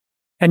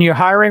 And you're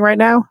hiring right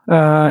now?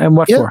 And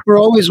what for? We're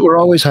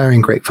always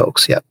hiring great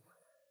folks. Yeah.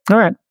 All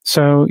right.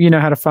 So you know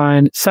how to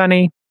find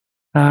Sunny.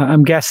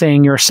 I'm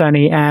guessing you're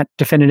Sunny at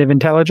Definitive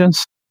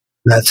Intelligence.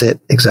 That's it.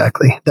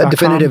 Exactly.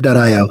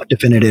 Definitive.io.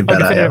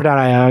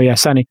 Definitive.io. Yeah,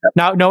 Sunny.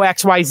 No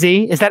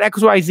XYZ. Is that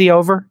XYZ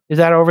over? Is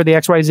that over the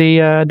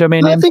XYZ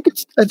domain name?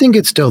 I think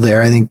it's still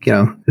there. I think,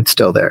 it's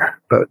still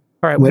there. But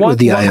all right. One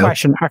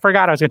question. I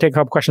forgot I was going to take a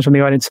couple questions from the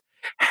audience.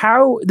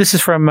 This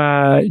is from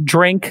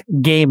Drink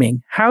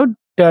Gaming. How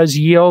does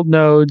yield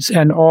nodes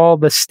and all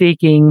the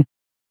staking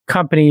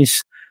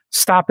companies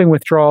stopping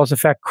withdrawals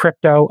affect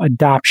crypto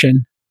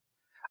adoption?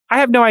 I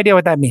have no idea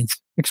what that means.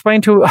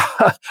 Explain to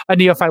a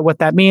neophyte what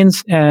that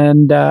means,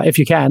 and if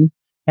you can,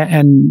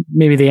 and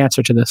maybe the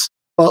answer to this.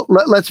 Well,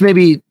 let's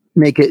maybe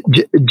make it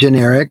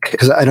generic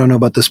because I don't know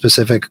about the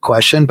specific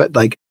question, but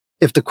like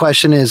if the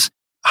question is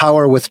how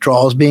are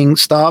withdrawals being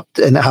stopped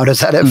and how does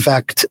that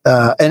affect,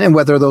 and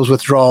whether those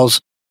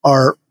withdrawals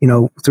are,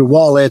 through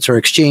wallets or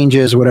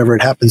exchanges or whatever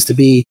it happens to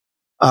be,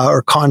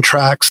 or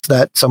contracts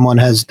that someone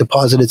has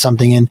deposited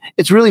something in,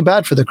 it's really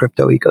bad for the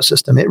crypto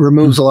ecosystem. It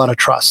removes a lot of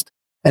trust.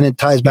 And it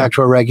ties back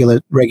to our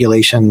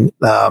regulation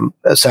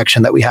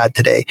section that we had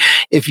today.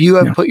 If you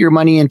have put your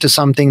money into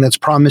something that's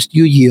promised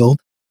you yield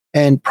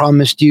and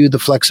promised you the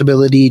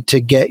flexibility to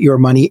get your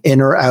money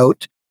in or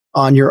out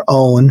on your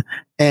own,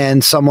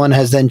 and someone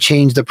has then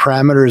changed the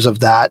parameters of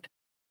that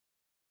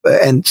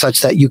and such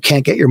that you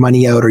can't get your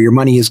money out or your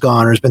money is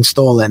gone or has been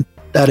stolen,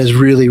 that is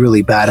really,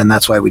 really bad. And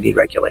that's why we need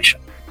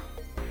regulation.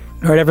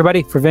 All right,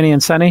 everybody, for Vinny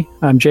and Sunny,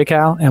 I'm Jake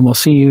Cal, and we'll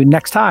see you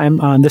next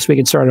time on This Week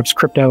in Startups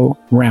Crypto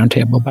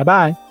Roundtable.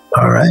 Bye-bye.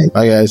 All right.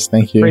 Bye, guys.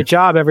 Thank you. Great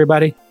job,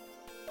 everybody.